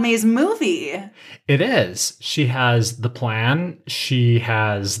is Padme's movie. It is. She has the plan. She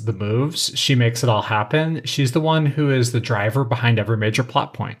has the moves. She makes it all happen. She's the one who is the driver behind every major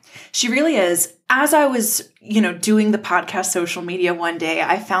plot point. She really is. As I was, doing the podcast social media one day,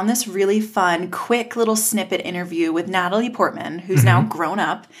 I found this really fun, quick little snippet interview with Natalie Portman, who's now grown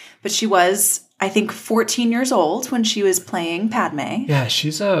up, but she was, I think, 14 years old when she was playing Padme. Yeah,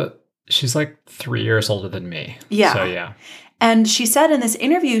 she's like 3 years older than me. Yeah. So, yeah. And she said in this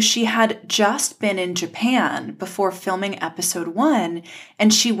interview she had just been in Japan before filming episode 1,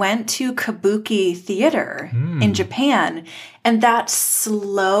 and she went to Kabuki Theater in Japan. And that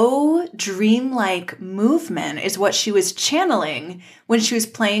slow, dreamlike movement is what she was channeling when she was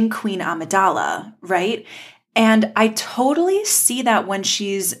playing Queen Amidala, right? And I totally see that when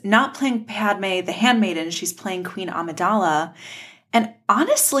she's not playing Padme the Handmaiden, she's playing Queen Amidala. And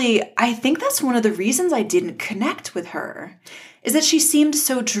honestly, I think that's one of the reasons I didn't connect with her, is that she seemed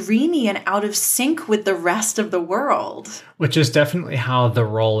so dreamy and out of sync with the rest of the world. Which is definitely how the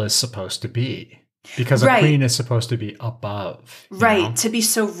role is supposed to be. Because a queen is supposed to be above. Right, to be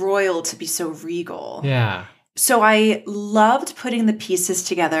so royal, to be so regal. Yeah. So I loved putting the pieces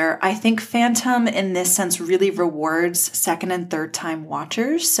together. I think Phantom, in this sense, really rewards second and third time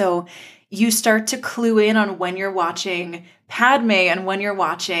watchers. So you start to clue in on when you're watching Padme and when you're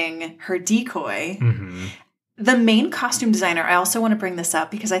watching her decoy. The main costume designer, I also want to bring this up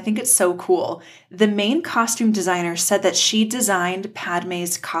because I think it's so cool. The main costume designer said that she designed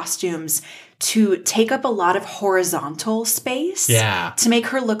Padme's costumes to take up a lot of horizontal space to make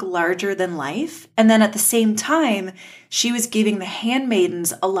her look larger than life. And then at the same time, she was giving the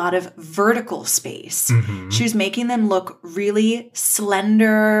handmaidens a lot of vertical space. She was making them look really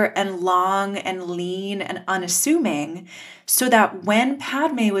slender and long and lean and unassuming, so that when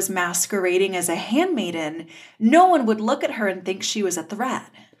Padme was masquerading as a handmaiden, no one would look at her and think she was a threat.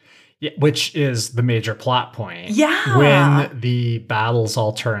 Yeah, which is the major plot point. Yeah. When the battles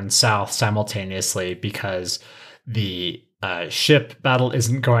all turn south simultaneously because the ship battle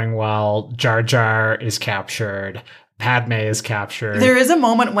isn't going well, Jar Jar is captured, Padme is captured. There is a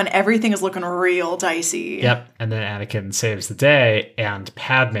moment when everything is looking real dicey. Yep. And then Anakin saves the day and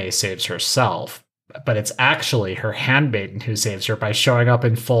Padme saves herself. But it's actually her handmaiden who saves her by showing up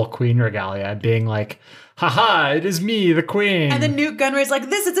in full queen regalia and being like, haha, it is me, the queen. And then Newt Gunray's like,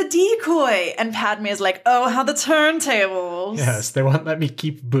 this is a decoy. And Padme is like, oh, how the turntables. Yes, they won't let me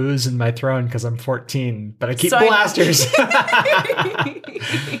keep booze in my throne because I'm 14, but I keep blasters.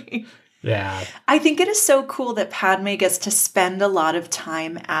 Yeah. I think it is so cool that Padme gets to spend a lot of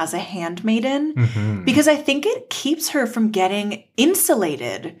time as a handmaiden because I think it keeps her from getting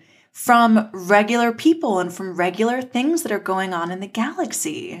insulated from regular people and from regular things that are going on in the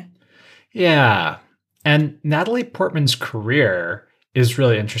galaxy. Yeah. And Natalie Portman's career is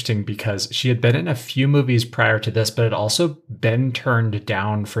really interesting because she had been in a few movies prior to this, but had also been turned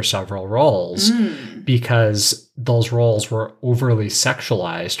down for several roles because those roles were overly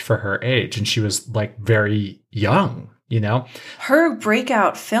sexualized for her age. And she was like very young, you know? Her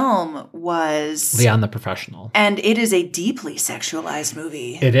breakout film was Leon the Professional. And it is a deeply sexualized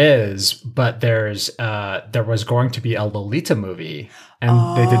movie. It is, but there was going to be a Lolita movie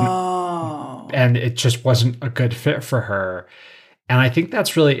and they didn't, and it just wasn't a good fit for her. And I think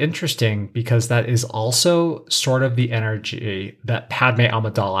that's really interesting because that is also sort of the energy that Padme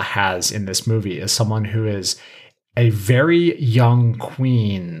Amidala has in this movie as someone who is a very young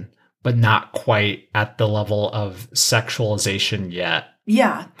queen, but not quite at the level of sexualization yet.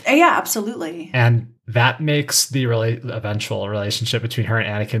 Yeah. Yeah, absolutely. And that makes the eventual relationship between her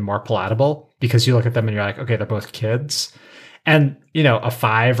and Anakin more palatable because you look at them and you're like, okay, they're both kids. And, you know, a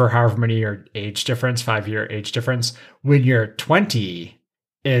 5 or however many year age difference, 5-year age difference, when you're 20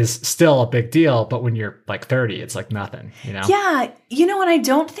 is still a big deal. But when you're like 30, it's like nothing, you know? Yeah. You know, and I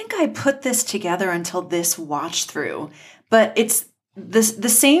don't think I put this together until this watch through, but it's the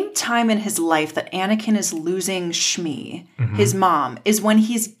same time in his life that Anakin is losing Shmi, his mom, is when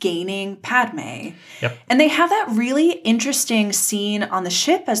he's gaining Padme. Yep. And they have that really interesting scene on the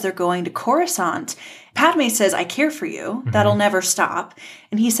ship as they're going to Coruscant. Padme says, I care for you. That'll never stop.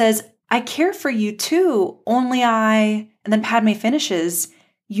 And he says, I care for you too, only and then Padme finishes,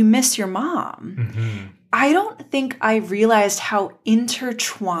 you miss your mom. I don't think I realized how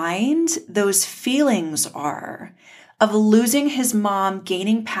intertwined those feelings are of losing his mom,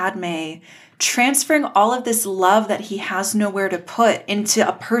 gaining Padme, transferring all of this love that he has nowhere to put into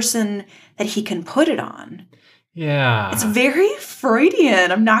a person that he can put it on. Yeah. It's very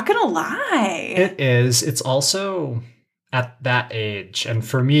Freudian, I'm not going to lie. It is. It's also at that age, and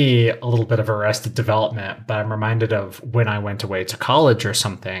for me, a little bit of arrested development, but I'm reminded of when I went away to college or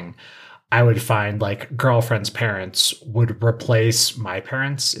something, I would find like girlfriends' parents would replace my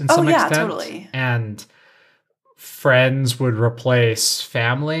parents in some extent. Totally. And friends would replace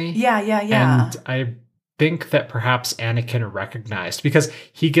family. Yeah. And I think that perhaps Anakin recognized because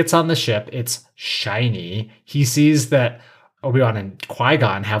he gets on the ship, it's shiny. He sees that Obi-Wan and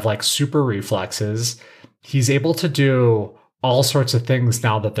Qui-Gon have like super reflexes. He's able to do all sorts of things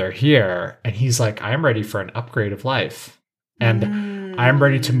now that they're here. And he's like, I'm ready for an upgrade of life. And I'm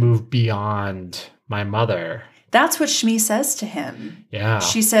ready to move beyond my mother. That's what Shmi says to him. Yeah.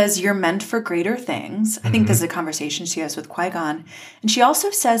 She says, you're meant for greater things. I think this is a conversation she has with Qui-Gon. And she also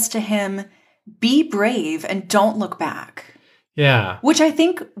says to him, be brave and don't look back. Yeah. Which I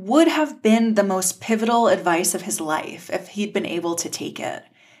think would have been the most pivotal advice of his life if he'd been able to take it.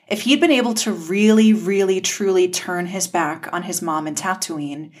 If he'd been able to really, really, truly turn his back on his mom in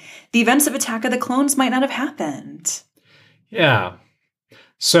Tatooine, the events of Attack of the Clones might not have happened. Yeah.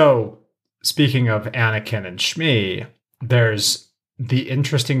 So, speaking of Anakin and Shmi, there's the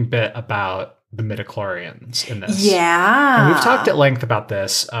interesting bit about the midichlorians in this. Yeah. And we've talked at length about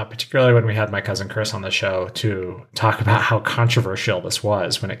this, particularly when we had my cousin Chris on the show to talk about how controversial this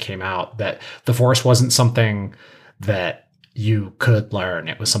was when it came out, that the Force wasn't something that you could learn.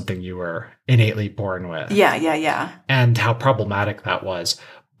 It was something you were innately born with. Yeah. And how problematic that was.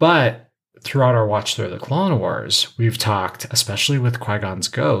 But throughout our watch through the Clone Wars, we've talked, especially with Qui-Gon's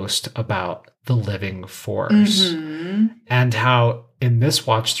ghost, about the living Force and how in this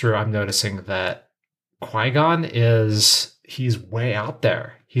watch through, I'm noticing that Qui-Gon he's way out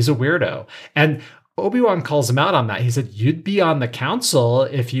there. He's a weirdo. And Obi-Wan calls him out on that. He said, you'd be on the council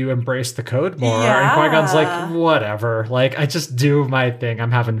if you embrace the code more. Yeah. And Qui-Gon's like, whatever. Like, I just do my thing.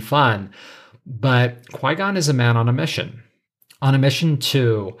 I'm having fun. But Qui-Gon is a man on a mission. On a mission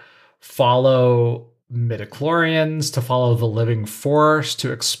to follow midichlorians, to follow the living force,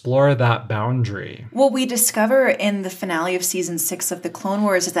 to explore that boundary. Well, we discover in the finale of season 6 of the Clone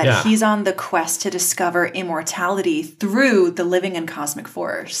Wars is that he's on the quest to discover immortality through the living and cosmic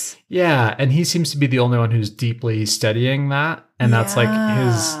force. Yeah, and he seems to be the only one who's deeply studying that, and that's like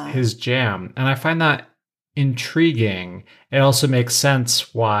his jam. And I find that intriguing. It also makes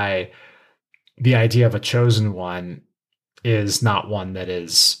sense why the idea of a chosen one is not one that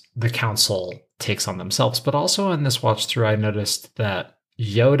is the council takes on themselves. But also in this watch through, I noticed that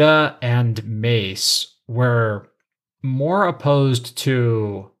Yoda and Mace were more opposed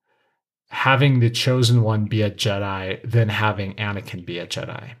to having the chosen one be a Jedi than having Anakin be a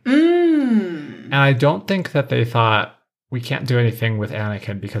Jedi. And I don't think that they thought, we can't do anything with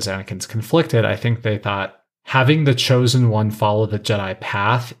Anakin because Anakin's conflicted. I think they thought having the chosen one follow the Jedi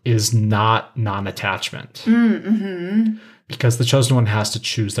path is not non-attachment. Because the chosen one has to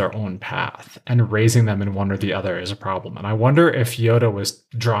choose their own path, and raising them in one or the other is a problem. And I wonder if Yoda was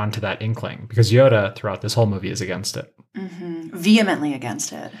drawn to that inkling, because Yoda throughout this whole movie is against it. Vehemently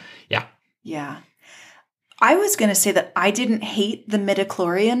against it. Yeah. Yeah. I was going to say that I didn't hate the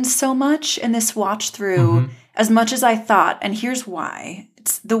midichlorians so much in this watch through as much as I thought. And here's why.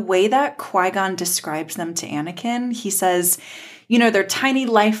 It's the way that Qui-Gon describes them to Anakin. He says, you know, they're tiny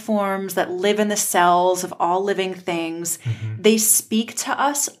life forms that live in the cells of all living things. They speak to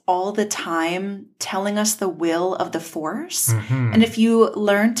us all the time, telling us the will of the Force. And if you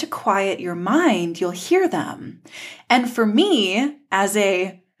learn to quiet your mind, you'll hear them. And for me, as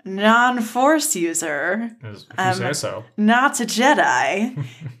a non-Force user, If you say so. not a Jedi,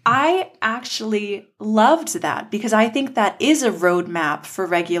 I actually loved that because I think that is a roadmap for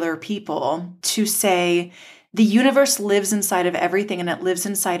regular people to say, the universe lives inside of everything and it lives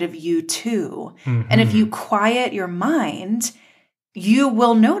inside of you too. And if you quiet your mind, you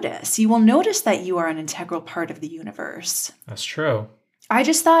will notice. You will notice that you are an integral part of the universe. That's true. I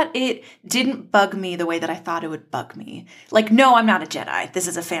just thought it didn't bug me the way that I thought it would bug me. Like, no, I'm not a Jedi. This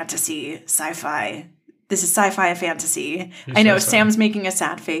is a fantasy, sci-fi. This is sci-fi and fantasy. I know, Sam's making a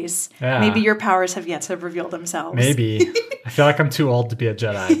sad face. Yeah. Maybe your powers have yet to reveal themselves. Maybe. I feel like I'm too old to be a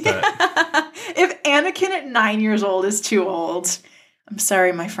Jedi, but... If Anakin at 9 years old is too old, I'm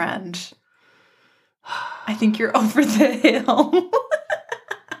sorry, my friend. I think you're over the hill.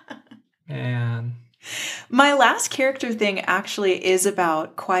 Man. My last character thing actually is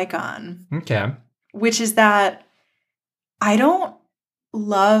about Qui-Gon. Okay. Which is that I don't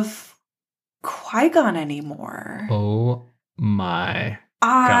love Qui-Gon anymore. Oh my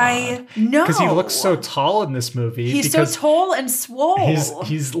I know. Because he looks so tall in this movie. He's so tall and swole.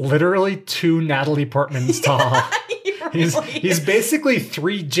 He's literally 2 Natalie Portmans tall. He's basically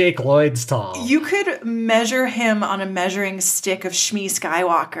 3 Jake Lloyds tall. You could measure him on a measuring stick of Shmi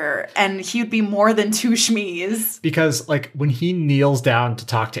Skywalker, and he'd be more than 2 Shmis. Because, like, when he kneels down to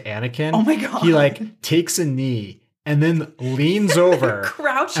talk to Anakin, oh my God, he, like, takes a knee and then leans over,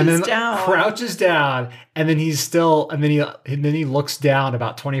 crouches down, and then he's still, and then he looks down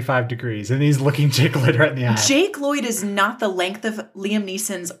about 25 degrees, and he's looking Jake Lloyd right in the eye. Jake Lloyd is not the length of Liam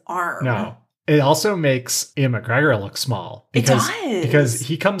Neeson's arm. No. It also makes Ian McGregor look small. Because, it does. Because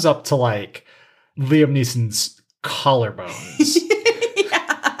he comes up to, like, Liam Neeson's collarbones.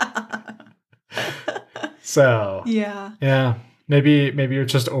 So. Yeah. Maybe you're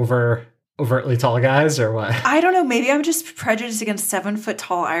just overtly tall guys or what? I don't know. Maybe I'm just prejudiced against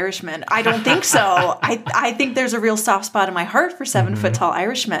 7-foot-tall Irishmen. I don't think so. I think there's a real soft spot in my heart for 7-foot-tall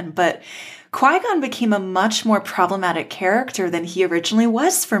Irishmen. But Qui-Gon became a much more problematic character than he originally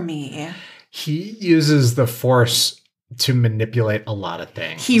was for me. He uses the Force to manipulate a lot of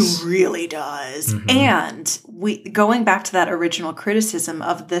things. He really does. And going back to that original criticism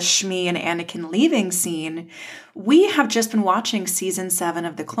of the Shmi and Anakin leaving scene, we have just been watching season 7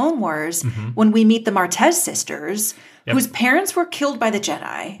 of the Clone Wars when we meet the Martez sisters, whose parents were killed by the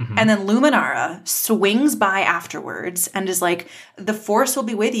Jedi. And then Luminara swings by afterwards and is like, the Force will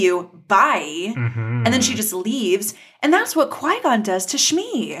be with you. Bye. And then she just leaves. And that's what Qui-Gon does to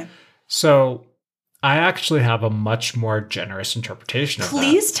Shmi. So I actually have a much more generous interpretation of that.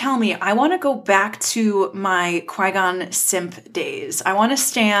 Please tell me. I want to go back to my Qui-Gon simp days. I want to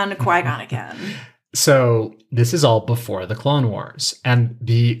stan Qui-Gon again. So this is all before the Clone Wars. And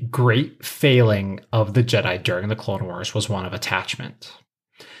the great failing of the Jedi during the Clone Wars was one of attachment.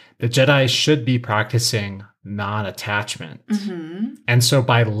 The Jedi should be practicing non-attachment. Mm-hmm. And so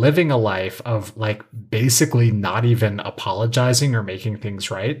by living a life of like basically not even apologizing or making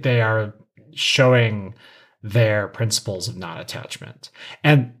things right, they are showing their principles of non-attachment.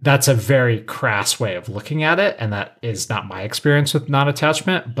 And that's a very crass way of looking at it. And that is not my experience with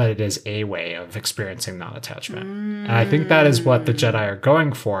non-attachment, but it is a way of experiencing non-attachment. And I think that is what the Jedi are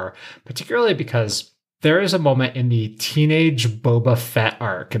going for, particularly because there is a moment in the teenage Boba Fett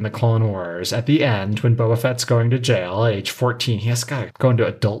arc in the Clone Wars at the end when Boba Fett's going to jail at age 14. He has got to go into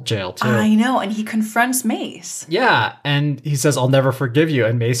adult jail too. I know. And he confronts Mace. Yeah. And he says, I'll never forgive you.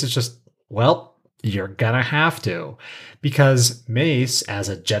 And Mace is just, well, you're gonna have to. Because Mace, as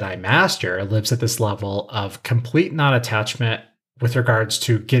a Jedi Master, lives at this level of complete non-attachment with regards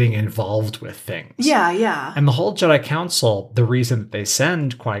to getting involved with things. Yeah, yeah. And the whole Jedi Council, the reason that they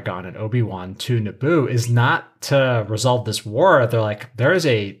send Qui-Gon and Obi-Wan to Naboo is not to resolve this war. They're like, there's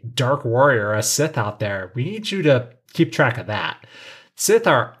a dark warrior, a Sith out there. We need you to keep track of that. Sith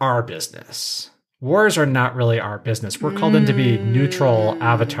are our business. Wars are not really our business. We're called in to be neutral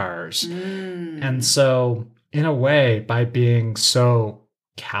avatars. And so, in a way, by being so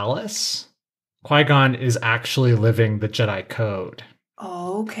callous, Qui-Gon is actually living the Jedi code.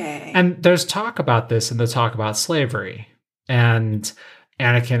 Okay. And there's talk about this in the talk about slavery. And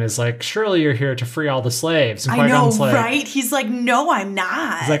Anakin is like, surely you're here to free all the slaves. And I know, Qui-Gon's like, right? He's like, no, I'm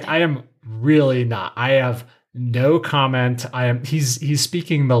not. He's like, I am really not. I have no comment. He's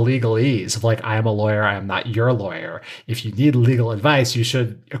speaking the legalese of like, I am a lawyer. I am not your lawyer. If you need legal advice, you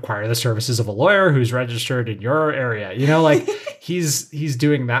should acquire the services of a lawyer who's registered in your area. You know, like he's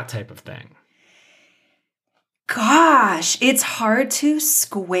doing that type of thing. Gosh, it's hard to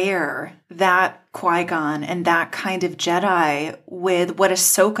square that Qui-Gon and that kind of Jedi with what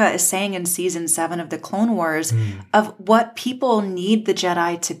Ahsoka is saying in season 7 of the Clone Wars of what people need the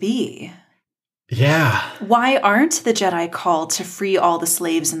Jedi to be. Yeah. Why aren't the Jedi called to free all the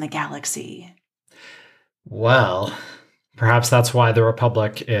slaves in the galaxy? Well, perhaps that's why the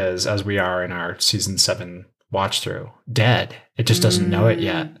Republic is, as we are in our season 7 watch through, dead. It just doesn't know it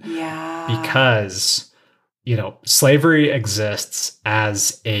yet. Yeah. Because, you know, slavery exists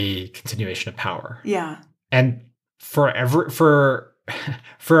as a continuation of power. Yeah. And for a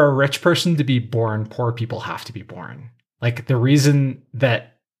rich person to be born, poor people have to be born. Like the reason that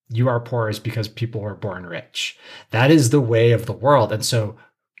you are poor is because people were born rich. That is the way of the world. And so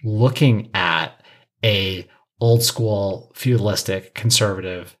looking at a old school feudalistic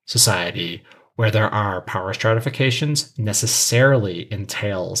conservative society where there are power stratifications necessarily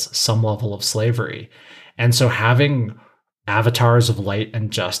entails some level of slavery. And so having avatars of light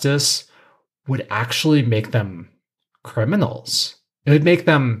and justice would actually make them criminals. It would make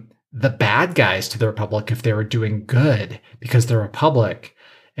them the bad guys to the Republic if they were doing good, because the Republic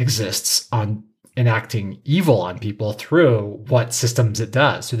exists on enacting evil on people through what systems it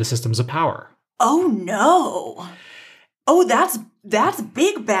does, through the systems of power. Oh no. Oh, that's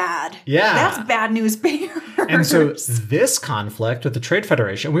big bad. Yeah. That's bad news bears. And so this conflict with the Trade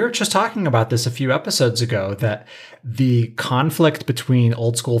Federation, we were just talking about this a few episodes ago, that the conflict between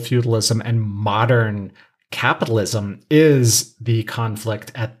old school feudalism and modern capitalism is the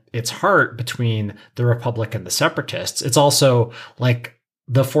conflict at its heart between the Republic and the Separatists. It's also like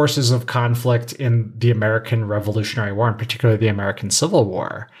the forces of conflict in the American Revolutionary War, and particularly the American Civil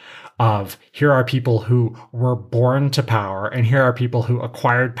War, of here are people who were born to power, and here are people who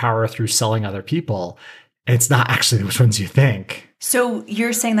acquired power through selling other people. It's not actually which ones you think. So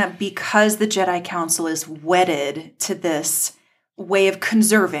you're saying that because the Jedi Council is wedded to this way of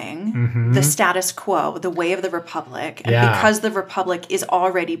conserving the status quo, the way of the Republic, and because the Republic is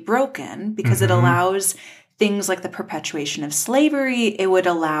already broken, because it allows things like the perpetuation of slavery, it would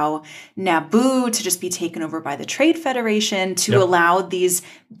allow Naboo to just be taken over by the Trade Federation, to allow these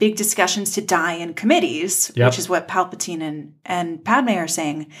big discussions to die in committees, which is what Palpatine and Padme are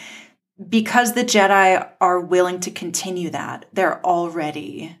saying. Because the Jedi are willing to continue that, they're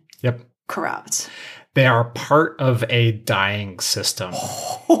already corrupt. They are part of a dying system.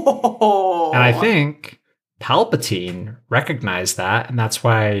 And I think Palpatine recognized that, and that's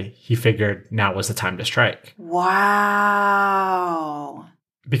why he figured now was the time to strike. Wow.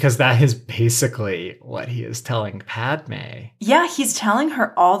 Because that is basically what he is telling Padme. Yeah, he's telling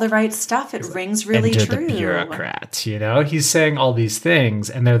her all the right stuff. It rings really Enter true. the bureaucrat, you know? He's saying all these things,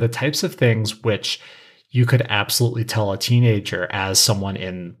 and they're the types of things which you could absolutely tell a teenager, as someone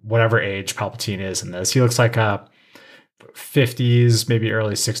in whatever age Palpatine is in this. He looks like a 50s, maybe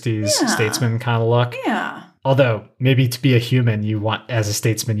early 60s statesman kind of look. Yeah. Although maybe to be a human, as a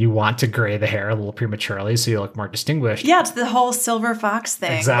statesman, you want to gray the hair a little prematurely so you look more distinguished. Yeah, it's the whole silver fox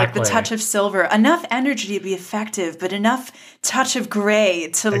thing. Exactly. Like the touch of silver. Enough energy to be effective, but enough touch of gray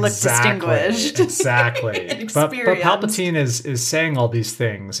to look distinguished. Exactly. but Palpatine is saying all these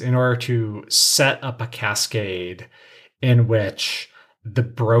things in order to set up a cascade in which the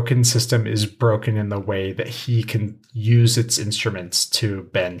broken system is broken in the way that he can use its instruments to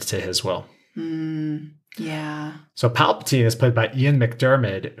bend to his will. Yeah. So Palpatine is played by Ian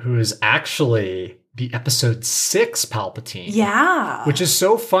McDiarmid, who is actually the episode 6 Palpatine. Yeah. Which is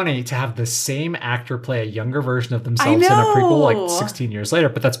so funny to have the same actor play a younger version of themselves in a prequel like 16 years later,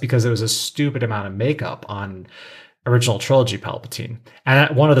 but that's because it was a stupid amount of makeup on original trilogy Palpatine.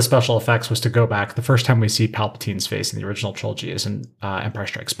 And one of the special effects was to go back. The first time we see Palpatine's face in the original trilogy is in Empire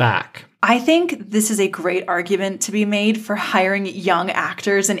Strikes Back. I think this is a great argument to be made for hiring young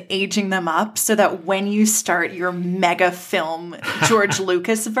actors and aging them up so that when you start your mega film George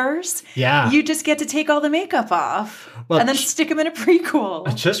Lucas verse, you just get to take all the makeup off and then stick them in a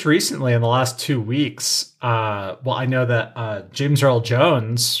prequel. Just recently, in the last 2 weeks, I know that James Earl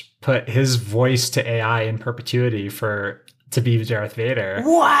Jones put his voice to AI in perpetuity to be Darth Vader.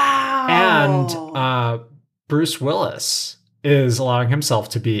 Wow. And Bruce Willis is allowing himself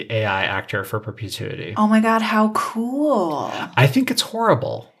to be AI actor for perpetuity. Oh my God, how cool. I think it's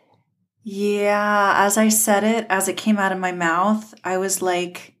horrible. Yeah, as I said it, as it came out of my mouth, I was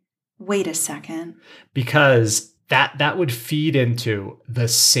like, wait a second. Because that would feed into the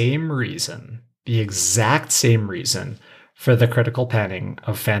exact same reason for the critical panning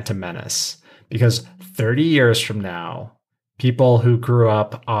of Phantom Menace. Because 30 years from now, people who grew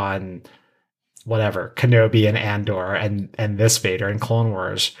up on Kenobi and Andor and this Vader and Clone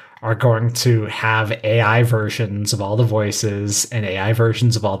Wars are going to have AI versions of all the voices and AI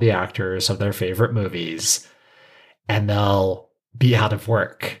versions of all the actors of their favorite movies. And they'll be out of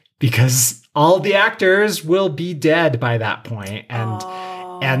work because all the actors will be dead by that point.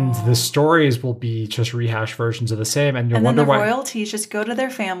 And the stories will be just rehashed versions of the same. And then the royalties just go to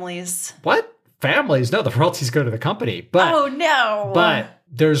their families. What? Families? No, the royalties go to the company. But, oh, no. But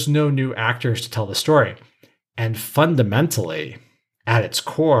there's no new actors to tell the story. And fundamentally, at its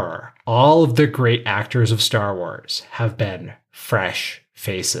core, all of the great actors of Star Wars have been fresh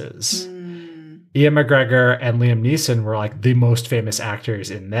faces. Ian McGregor and Liam Neeson were like the most famous actors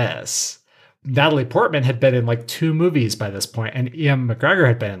in this. Natalie Portman had been in like 2 movies by this point, and Ian McGregor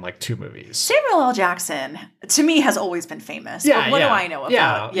had been in like 2 movies. Samuel L. Jackson, to me, has always been famous. Yeah, but what do I know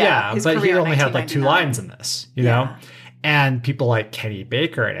about? His but he only had like 2 lines in this, you know? And people like Kenny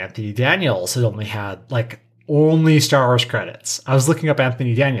Baker and Anthony Daniels had only had like only Star Wars credits. I was looking up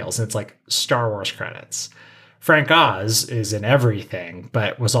Anthony Daniels, and it's like Star Wars credits. Frank Oz is in everything,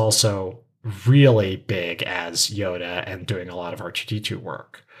 but was also really big as Yoda and doing a lot of R2-D2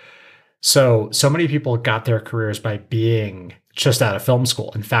 work. So many people got their careers by being just out of film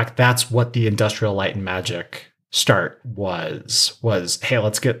school. In fact, that's what the Industrial Light and Magic start was, hey,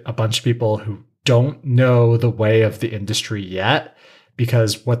 let's get a bunch of people who don't know the way of the industry yet,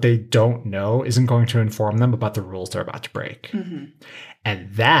 because what they don't know isn't going to inform them about the rules they're about to break.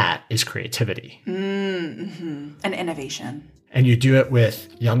 And that is creativity. And innovation. And you do it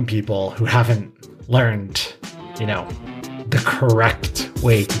with young people who haven't learned, the correct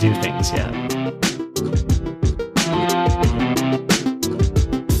way to do things yet.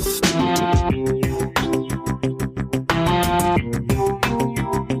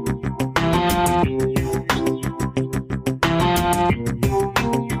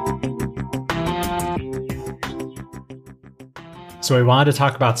 So we wanted to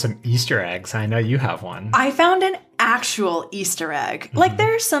talk about some Easter eggs. I know you have one. I found an actual Easter egg. Like,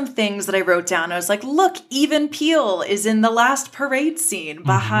 there are some things that I wrote down. I was like, look, Even Peel is in the last parade scene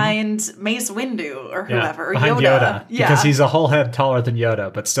behind Mace Windu or whoever. Or behind Yoda. Because he's a whole head taller than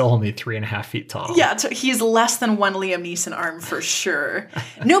Yoda, but still only 3.5 feet tall. Yeah, he's less than one Liam Neeson arm for sure.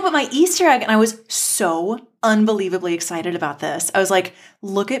 No, but my Easter egg, and I was so unbelievably excited about this. I was like,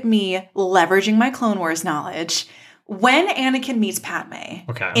 look at me leveraging my Clone Wars knowledge. When Anakin meets Padme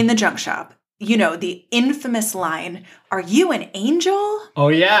in the junk shop, the infamous line, "Are you an angel?" Oh,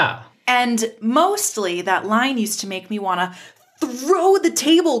 yeah. And mostly that line used to make me want to throw the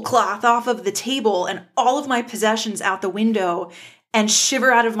tablecloth off of the table and all of my possessions out the window and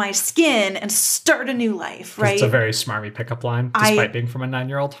shiver out of my skin and start a new life, right? It's a very smarmy pickup line, despite being from a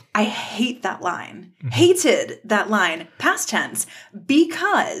 9-year-old. I hate that line. Hated that line, past tense,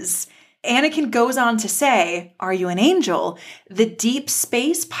 because Anakin goes on to say, "Are you an angel? The deep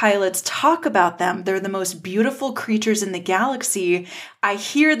space pilots talk about them. They're the most beautiful creatures in the galaxy. I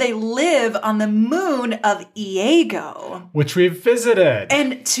hear they live on the moon of Iago." Which we've visited.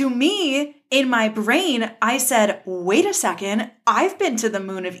 And to me, in my brain, I said, wait a second, I've been to the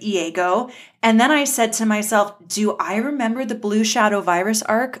moon of Iago. And then I said to myself, do I remember the Blue Shadow virus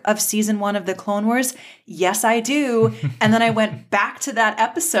arc of season 1 of the Clone Wars? Yes, I do. And then I went back to that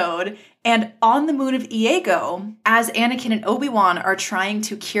episode. And on the moon of Iago, as Anakin and Obi-Wan are trying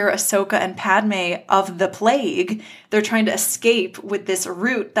to cure Ahsoka and Padme of the plague, they're trying to escape with this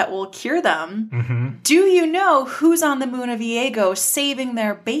root that will cure them. Mm-hmm. Do you know who's on the moon of Iago saving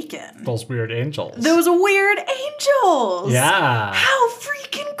their bacon? Those weird angels. Those weird angels! Yeah. How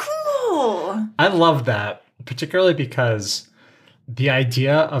freaking cool! I love that, particularly because the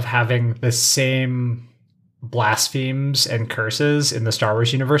idea of having the same blasphemes and curses in the Star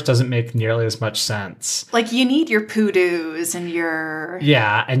Wars universe doesn't make nearly as much sense. Like, you need your Poodoos and your...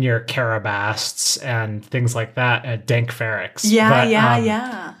 Yeah, and your Carabasts and things like that, Dank Ferrix.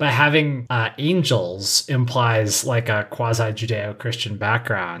 Yeah. But having angels implies like a quasi-Judeo-Christian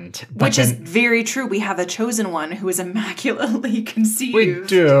background. Which is very true. We have a chosen one who is immaculately conceived. We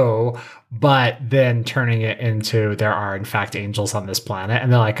do. But then turning it into there are in fact angels on this planet,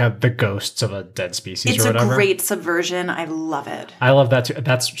 and they're like the ghosts of a dead species or whatever. It's a great subversion. I love it. I love that too.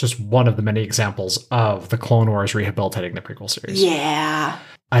 That's just one of the many examples of the Clone Wars rehabilitating the prequel series. Yeah.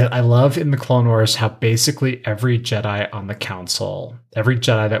 I love in the Clone Wars how basically every Jedi on the Council, every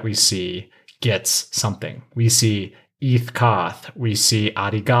Jedi that we see gets something. We see Eth Koth, we see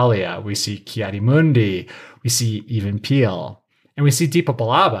Adi Gallia, we see Ki-Adi-Mundi, we see Even Peel. And we see Deepa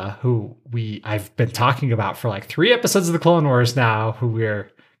Billaba, who I've been talking about for like 3 episodes of the Clone Wars now, who we're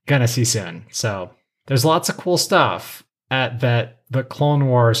gonna see soon. So there's lots of cool stuff that the Clone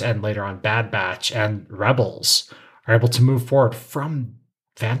Wars and later on Bad Batch and Rebels are able to move forward from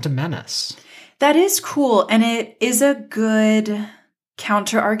Phantom Menace. That is cool, and it is a good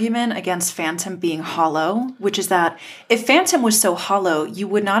counter-argument against Phantom being hollow, which is that if Phantom was so hollow, you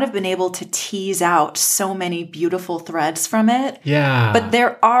would not have been able to tease out so many beautiful threads from it. Yeah. But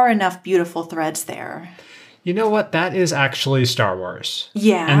there are enough beautiful threads there. You know what? That is actually Star Wars.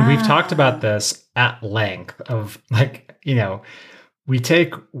 Yeah. And we've talked about this at length of like, we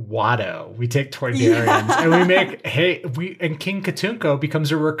take Watto, we take Toydarians, and we make, and King Katunko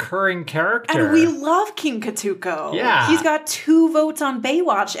becomes a recurring character. And we love King Katuko. Yeah. He's got 2 votes on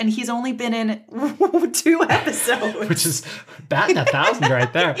Baywatch, and he's only been in 2 episodes. Which is batting 1,000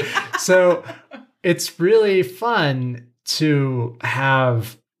 right there. Yeah. So it's really fun to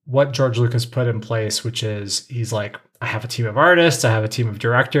have what George Lucas put in place, which is he's like, I have a team of artists, I have a team of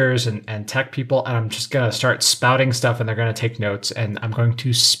directors and tech people, and I'm just going to start spouting stuff and they're going to take notes and I'm going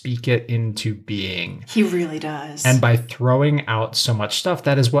to speak it into being. He really does. And by throwing out so much stuff,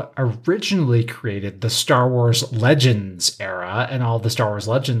 that is what originally created the Star Wars Legends era and all the Star Wars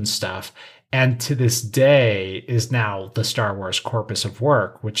Legends stuff. And to this day is now the Star Wars corpus of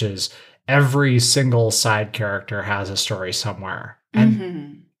work, which is every single side character has a story somewhere.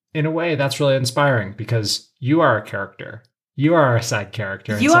 And in a way, that's really inspiring because you are a character. You are a side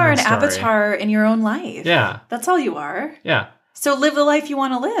character. You are an avatar in your own life. Yeah. That's all you are. Yeah. So live the life you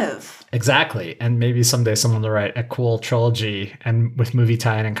want to live. Exactly. And maybe someday someone will write a cool trilogy and with movie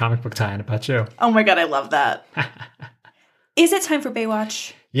tie-in and comic book tie-in about you. Oh my God, I love that. Is it time for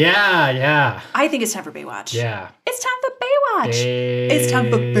Baywatch? Yeah. I think it's time for Baywatch. Yeah. It's time for Baywatch. It's time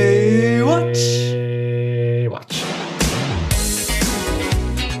for Baywatch. Baywatch.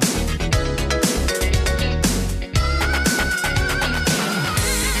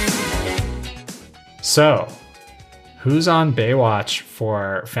 So, who's on Baywatch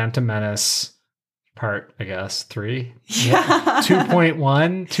for Phantom Menace part, 3? Yeah.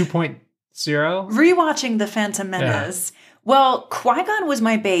 2.1, 2.0? Rewatching the Phantom Menace. Yeah. Well, Qui-Gon was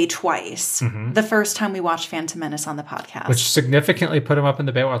my bae twice. The first time we watched Phantom Menace on the podcast. Which significantly put him up in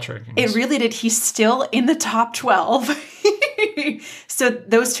the Baywatch rankings. It really did. He's still in the top 12. So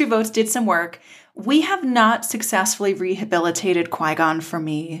those 2 votes did some work. We have not successfully rehabilitated Qui-Gon for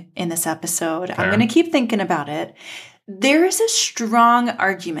me in this episode. Fair. I'm going to keep thinking about it. There is a strong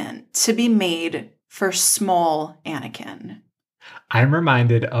argument to be made for small Anakin. I'm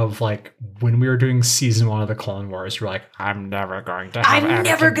reminded of like when we were doing season 1 of the Clone Wars, you're like, I'm never going to have I'm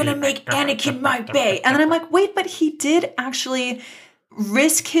never going to make Anakin my bae. And then I'm like, wait, but he did actually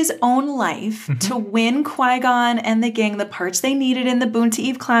risk his own life to win Qui-Gon and the gang the parts they needed in the Boonta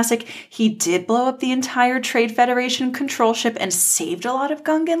Eve Classic. He did blow up the entire Trade Federation control ship and saved a lot of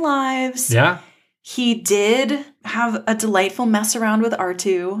Gungan lives. Yeah. He did have a delightful mess around with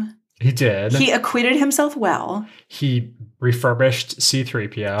R2. He did. He acquitted himself well. He refurbished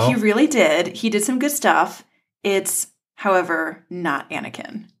C-3PO. He really did. He did some good stuff. It's, however, not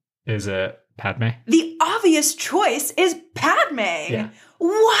Anakin. Is it Padme? The obvious choice is Padme. Yeah.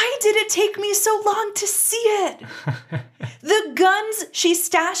 Why did it take me so long to see it? The guns she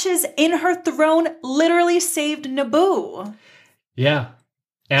stashes in her throne literally saved Naboo. Yeah.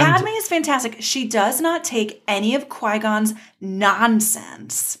 And Padme is fantastic. She does not take any of Qui-Gon's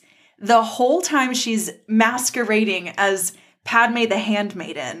nonsense. The whole time she's masquerading as Padme the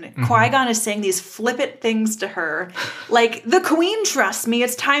Handmaiden, Qui-Gon is saying these flippant things to her. Like, the queen trusts me.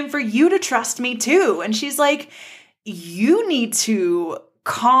 It's time for you to trust me too. And she's like, you need to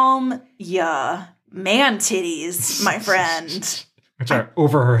calm ya man titties, my friend. Which are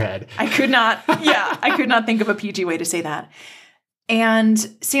over her head. I could not think of a PG way to say that. And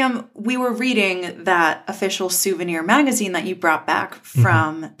Sam, we were reading that official souvenir magazine that you brought back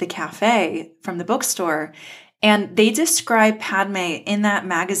from the cafe, from the bookstore. And they describe Padme in that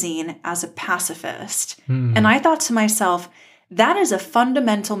magazine as a pacifist. And I thought to myself, that is a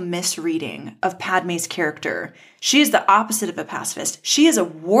fundamental misreading of Padme's character. She is the opposite of a pacifist. She is a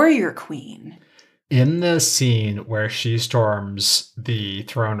warrior queen. In the scene where she storms the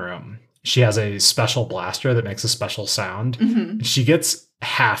throne room, she has a special blaster that makes a special sound. She gets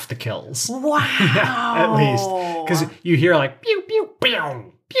half the kills. Wow. At least. Because you hear like, pew, pew,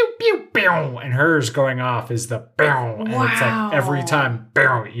 pew, pew, pew, pew. And hers going off is the pew. And it's like every time,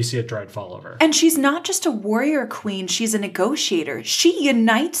 pew, you see a droid fall over. And she's not just a warrior queen. She's a negotiator. She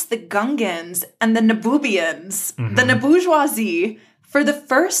unites the Gungans and the Naboobians, the Nabourgeoisie, for the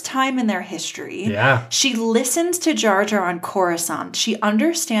first time in their history. Yeah. She listens to Jar Jar on Coruscant. She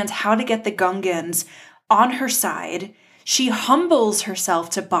understands how to get the Gungans on her side. She humbles herself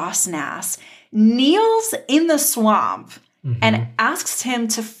to Boss Nass, kneels in the swamp, and asks him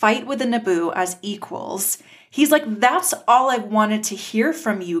to fight with the Naboo as equals. He's like, that's all I've wanted to hear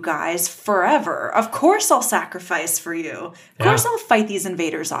from you guys forever. Of course I'll sacrifice for you. Of course I'll fight these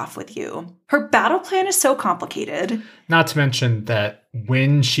invaders off with you. Her battle plan is so complicated. Not to mention that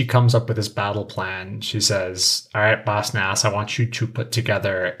when she comes up with this battle plan, she says, all right, Boss Nass, I want you to put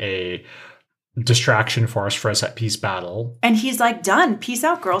together a distraction force for a set-piece battle. And he's like, done. Peace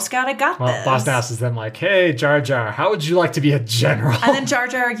out, Girl Scout. I got this. Boss Nass is then like, hey, Jar Jar, how would you like to be a general? And then Jar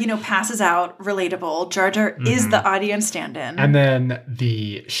Jar, passes out. Relatable. Jar Jar is the audience stand-in. And then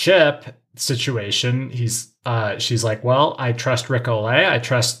the ship situation, she's like, well, I trust Rick Olay. I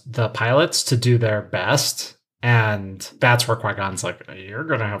trust the pilots to do their best. And that's where Qui-Gon's like, you're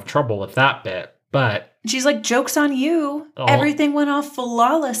going to have trouble with that bit. But she's like, joke's on you. Everything went off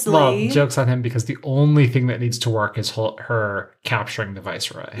flawlessly. Well, joke's on him because the only thing that needs to work is her capturing the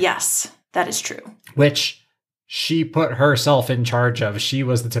Viceroy. Yes, that is true. Which she put herself in charge of. She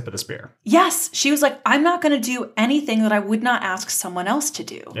was the tip of the spear. Yes. She was like, I'm not going to do anything that I would not ask someone else to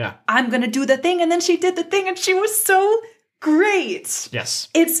do. Yeah. I'm going to do the thing. And then she did the thing and she was so great. Yes.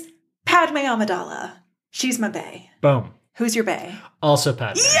 It's Padme Amidala. She's my bae. Boom. Who's your bae? Also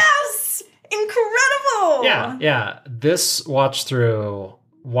Padme. Yes! Incredible! Yeah. This watch through,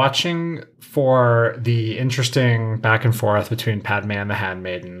 watching for the interesting back and forth between Padme and the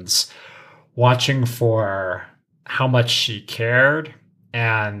Handmaidens, watching for how much she cared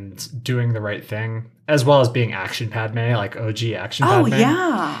and doing the right thing, as well as being action Padme, like OG action Padme. Oh,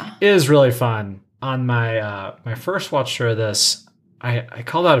 yeah. Is really fun. On my my first watch through this, I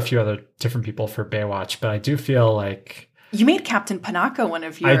called out a few other different people for Baywatch, but I do feel like you made Captain Panaka one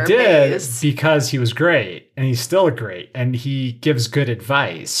of your I did, bays. because he was great, and he's still great, and he gives good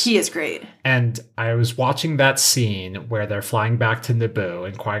advice. He is great. And I was watching that scene where they're flying back to Naboo,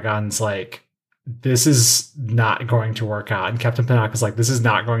 and Qui-Gon's like, this is not going to work out. And Captain Panaka's like, this is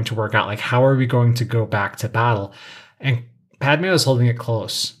not going to work out. Like, how are we going to go back to battle? And Padme was holding it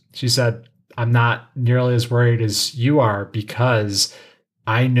close. She said, I'm not nearly as worried as you are because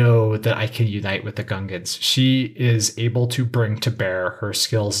I know that I can unite with the Gungans. She is able to bring to bear her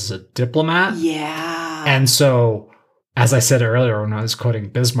skills as a diplomat. Yeah. And so, as I said earlier when I was quoting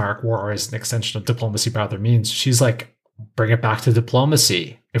Bismarck, war is an extension of diplomacy by other means. She's like, bring it back to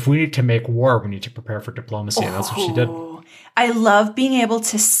diplomacy. If we need to make war, we need to prepare for diplomacy. And that's what she did. I love being able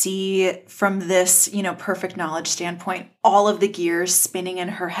to see from this, perfect knowledge standpoint, all of the gears spinning in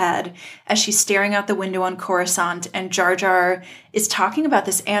her head as she's staring out the window on Coruscant, and Jar Jar is talking about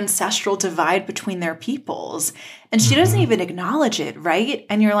this ancestral divide between their peoples. And she doesn't even acknowledge it, right?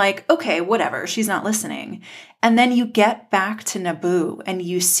 And you're like, okay, whatever, she's not listening. And then you get back to Naboo and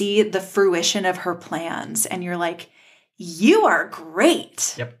you see the fruition of her plans, and you're like, you are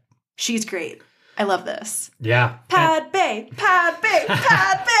great. Yep. She's great. I love this. Yeah. Pad Bay, Pad Bay,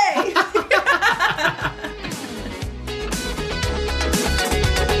 Pad Bay.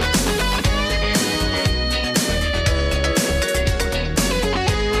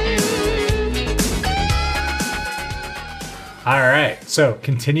 So,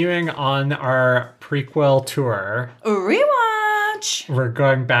 continuing on our prequel tour, Rewatch! we're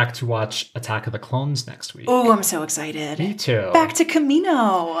going back to watch Attack of the Clones next week. Oh, I'm so excited. Me too. Back to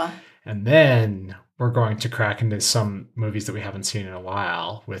Camino. And then we're going to crack into some movies that we haven't seen in a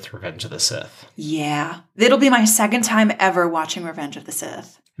while with Revenge of the Sith. Yeah. It'll be my second time ever watching Revenge of the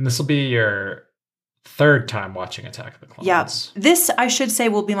Sith. And this will be your third time watching Attack of the Clones. Yep. This, I should say,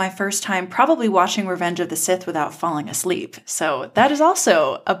 will be my first time probably watching Revenge of the Sith without falling asleep. So that is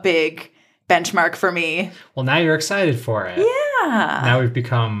also a big benchmark for me. Well, now you're excited for it. Yeah. Now we've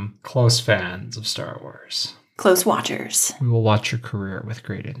become close fans of Star Wars. Close watchers. We will watch your career with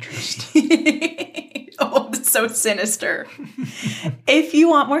great interest. Oh, that's so sinister. If you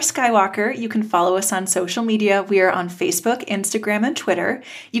want more Skywalker, you can follow us on social media. We are on Facebook, Instagram, and Twitter.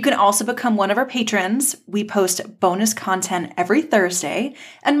 You can also become one of our patrons. We post bonus content every Thursday,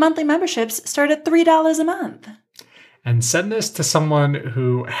 and monthly memberships start at $3 a month. And send this to someone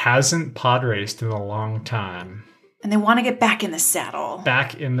who hasn't pod raced in a long time. And they want to get back in the saddle.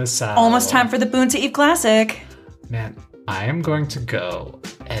 Back in the saddle. Almost time for the Boon to Eve Classic. Man, I am going to go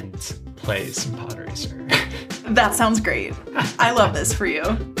and play some pod racer. That sounds great. I love this for you.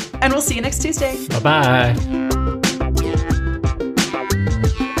 And we'll see you next Tuesday. Bye-bye.